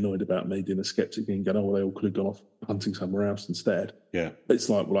probably get annoyed about me being a skeptic and going, they all could have gone off hunting somewhere else instead. Yeah. It's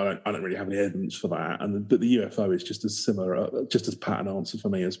like, well, I don't really have any evidence for that. And the UFO is just as similar, just as pat an answer for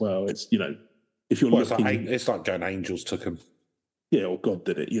me as well. It's, if you're looking... It's like going angels took them. Yeah, or God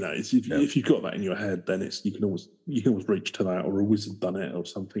did it. If you've got that in your head, then you can always reach to that, or a wizard done it or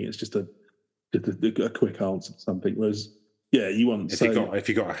something. It's just a quick answer to something. Whereas Yeah, you want if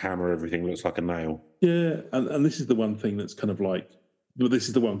you got a hammer, everything looks like a nail. Yeah, and this is the one thing that's kind of like, well, this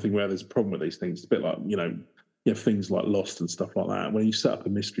is the one thing where there's a problem with these things. It's a bit like you have things like Lost and stuff like that. When you set up a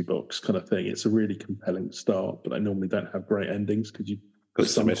mystery box kind of thing, it's a really compelling start, but they normally don't have great endings because at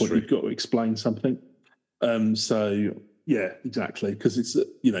some point you've got to explain something. So yeah, exactly, because it's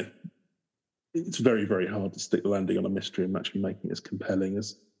it's very, very hard to stick the landing on a mystery and actually making it as compelling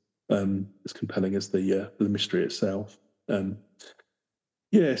as the mystery itself.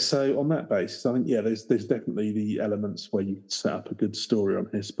 Yeah, so on that basis, I think there's definitely the elements where you set up a good story on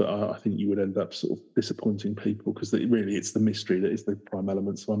this, but I think you would end up sort of disappointing people because it's the mystery that is the prime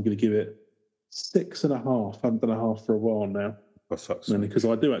element. So I'm going to give it 6.5. I haven't done a half for a while now. Because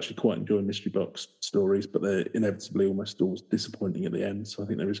I do actually quite enjoy mystery box stories, but they're inevitably almost always disappointing at the end. So I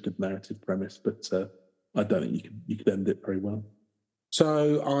think there is good narrative premise, but I don't think you could end it very well.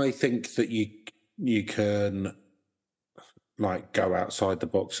 So I think that you can like go outside the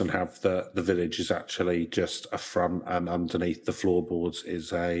box and have the village is actually just a front, and underneath the floorboards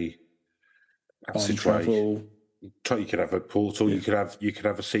is a passageway. You could have a portal. Yeah. You could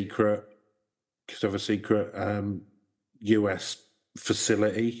have a secret. US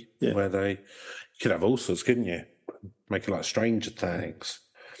facility where you could have all sorts, couldn't you? Make it like Stranger Things,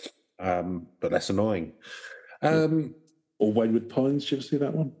 but less annoying. Or Wayward Pines. Did you ever see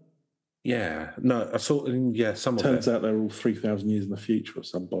that one? Yeah, no, I saw. Yeah, some of it. Turns out they're all 3,000 years in the future or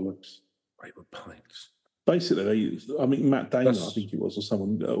some bollocks. Wayward Pines. Basically, Matt Damon, I think it was, or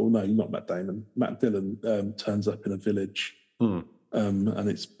someone. Oh no, not Matt Damon. Matt Dillon turns up in a village, and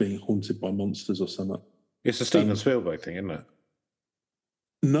it's being haunted by monsters or something. It's a Steven Spielberg thing, isn't it?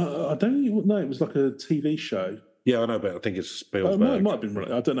 No, I don't think. No, it was like a TV show. Yeah, I know, but I think it's Spielberg. It might have been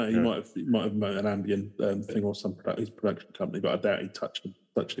right. I don't know. He might have an ambient thing or some his production company, but I doubt he touched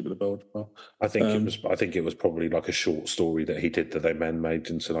it with a bulge. I think it was probably like a short story that he did that they made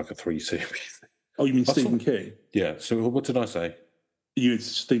into like a 3 series. Oh, you mean Stephen King? Yeah. So what did I say? You it's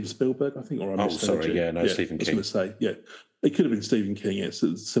Steven Spielberg, I think, or I Stephen King. I was going to say, it could have been Stephen King. It's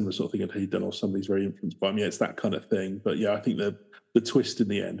a similar sort of thing that he'd done, or somebody's very influenced by him. Yeah, it's that kind of thing. But yeah, I think the twist in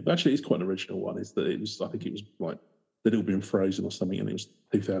the end, but actually, it's quite an original one. Is that I think it was like they'd all been frozen or something, and it was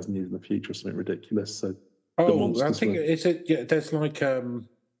 2,000 years in the future or something ridiculous. So I think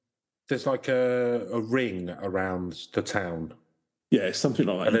there's like a ring around the town. Yeah, it's something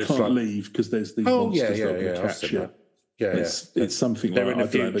like that. And you can't leave because there's these monsters that will catch you. Yeah, it's something they're like in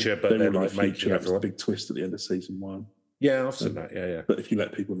the future, but they're like making everyone. A big twist at the end of season 1. Yeah, I've seen that. Yeah. But if you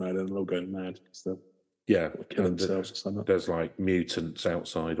let people know, then they'll go mad because they'll kill themselves or something. There's like mutants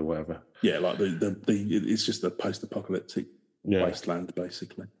outside or whatever. Yeah, like it's just a post-apocalyptic wasteland,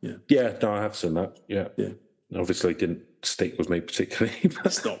 basically. Yeah. Yeah, no, I have seen that. Yeah. Obviously, didn't stick with me particularly.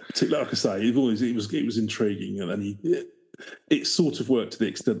 It's not particularly. Like I say, it was intriguing, and then it sort of worked to the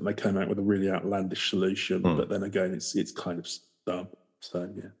extent that they came out with a really outlandish solution. But then again, it's kind of dumb. So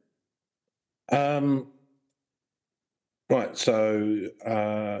yeah. Right. So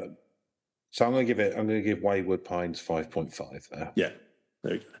I'm going to give Wayward Pines 5.5 there. Yeah.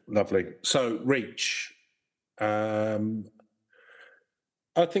 There you go. Lovely. So Reach. I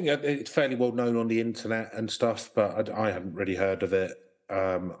think it's fairly well known on the internet and stuff, but I haven't really heard of it.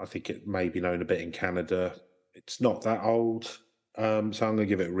 I think it may be known a bit in Canada. It's not that old, so I'm going to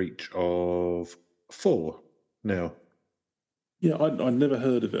give it a Reach of 4 now. Yeah, I'd never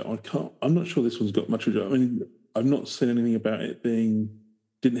heard of it. I'm not sure this one's got much of it. I mean, I've not seen anything about it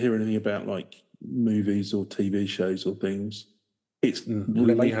didn't hear anything about like movies or TV shows or things. It's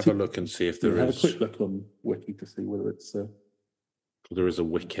let me have a look and see if there is. Have a quick look on Wiki to see whether it's. There is a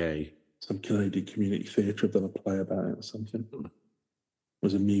Wiki. Some Canadian community theatre have done a play about it or something. It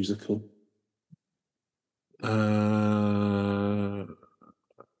was a musical.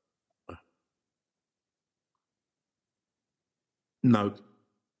 No.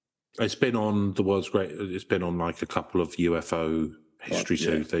 It's been on The World's Great. It's been on like a couple of UFO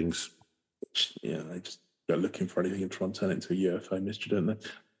history things. Yeah, they just go looking for anything and try and turn it into a UFO mystery, don't they?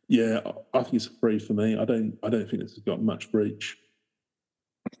 Yeah, I think it's a 3 for me. I don't think this has got much reach.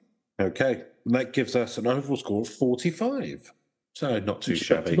 Okay, that gives us an overall score of 45. So not too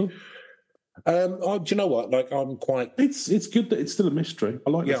shabby. Do you know what? Like, I'm quite. It's good that it's still a mystery. I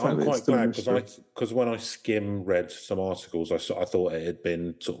like. Yeah, I'm quite glad because when I read some articles, I thought it had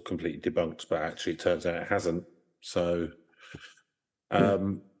been sort of completely debunked, but actually, it turns out it hasn't. So, I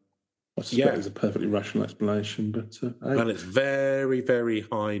suspect there's a perfectly rational explanation, but and it's very, very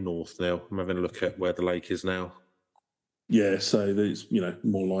high north now. I'm having a look at where the lake is now. Yeah, so it's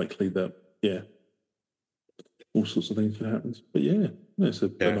more likely that all sorts of things can happen. But it's a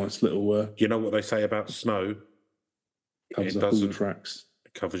nice little. You know what they say about snow? Covers up all the tracks.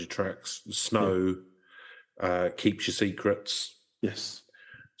 It covers your tracks. Snow keeps your secrets. Yes.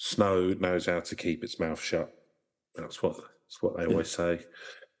 Snow knows how to keep its mouth shut. That's what they always say.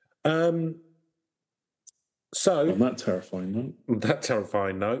 So on that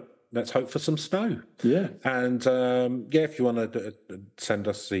terrifying note, let's hope for some snow. Yeah. And if you want to send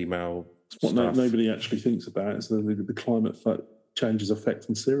us email. It's what nobody actually thinks about is the climate changes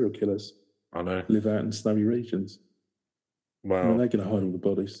affecting serial killers. I know. Live out in snowy regions. Well, they're going to hide all the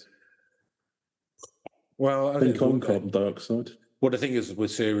bodies. Well, think on carbon dioxide. Well, the thing is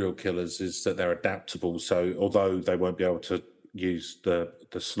with serial killers is that they're adaptable. So although they won't be able to use the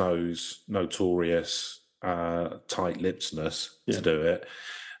snow's notorious tight-lippedness to do it,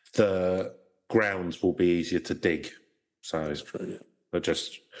 the grounds will be easier to dig. So that's true. Yeah. They'll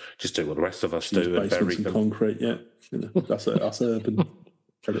just do what the rest of us do and bury them. Concrete. Yeah, that's urban.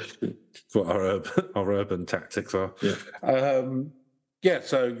 That's what our urban tactics are. Yeah.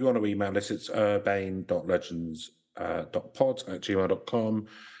 So you want to email us, it's urbane.legends.pod@gmail.com.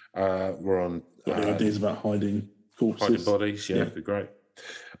 We're on... Got any ideas about hiding corpses? Hiding bodies, it'd be great.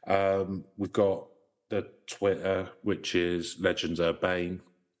 We've got the Twitter, which is Legends Urbane.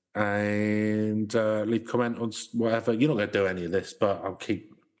 And leave a comment on whatever. You're not going to do any of this, but I'll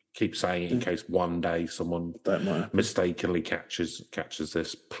keep saying it in case one day someone mistakenly catches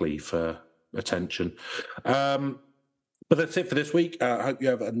this plea for attention. But that's it for this week. I hope you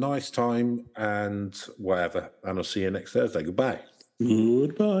have a nice time and whatever. And I'll see you next Thursday. Goodbye.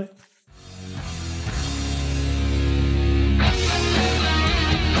 Goodbye.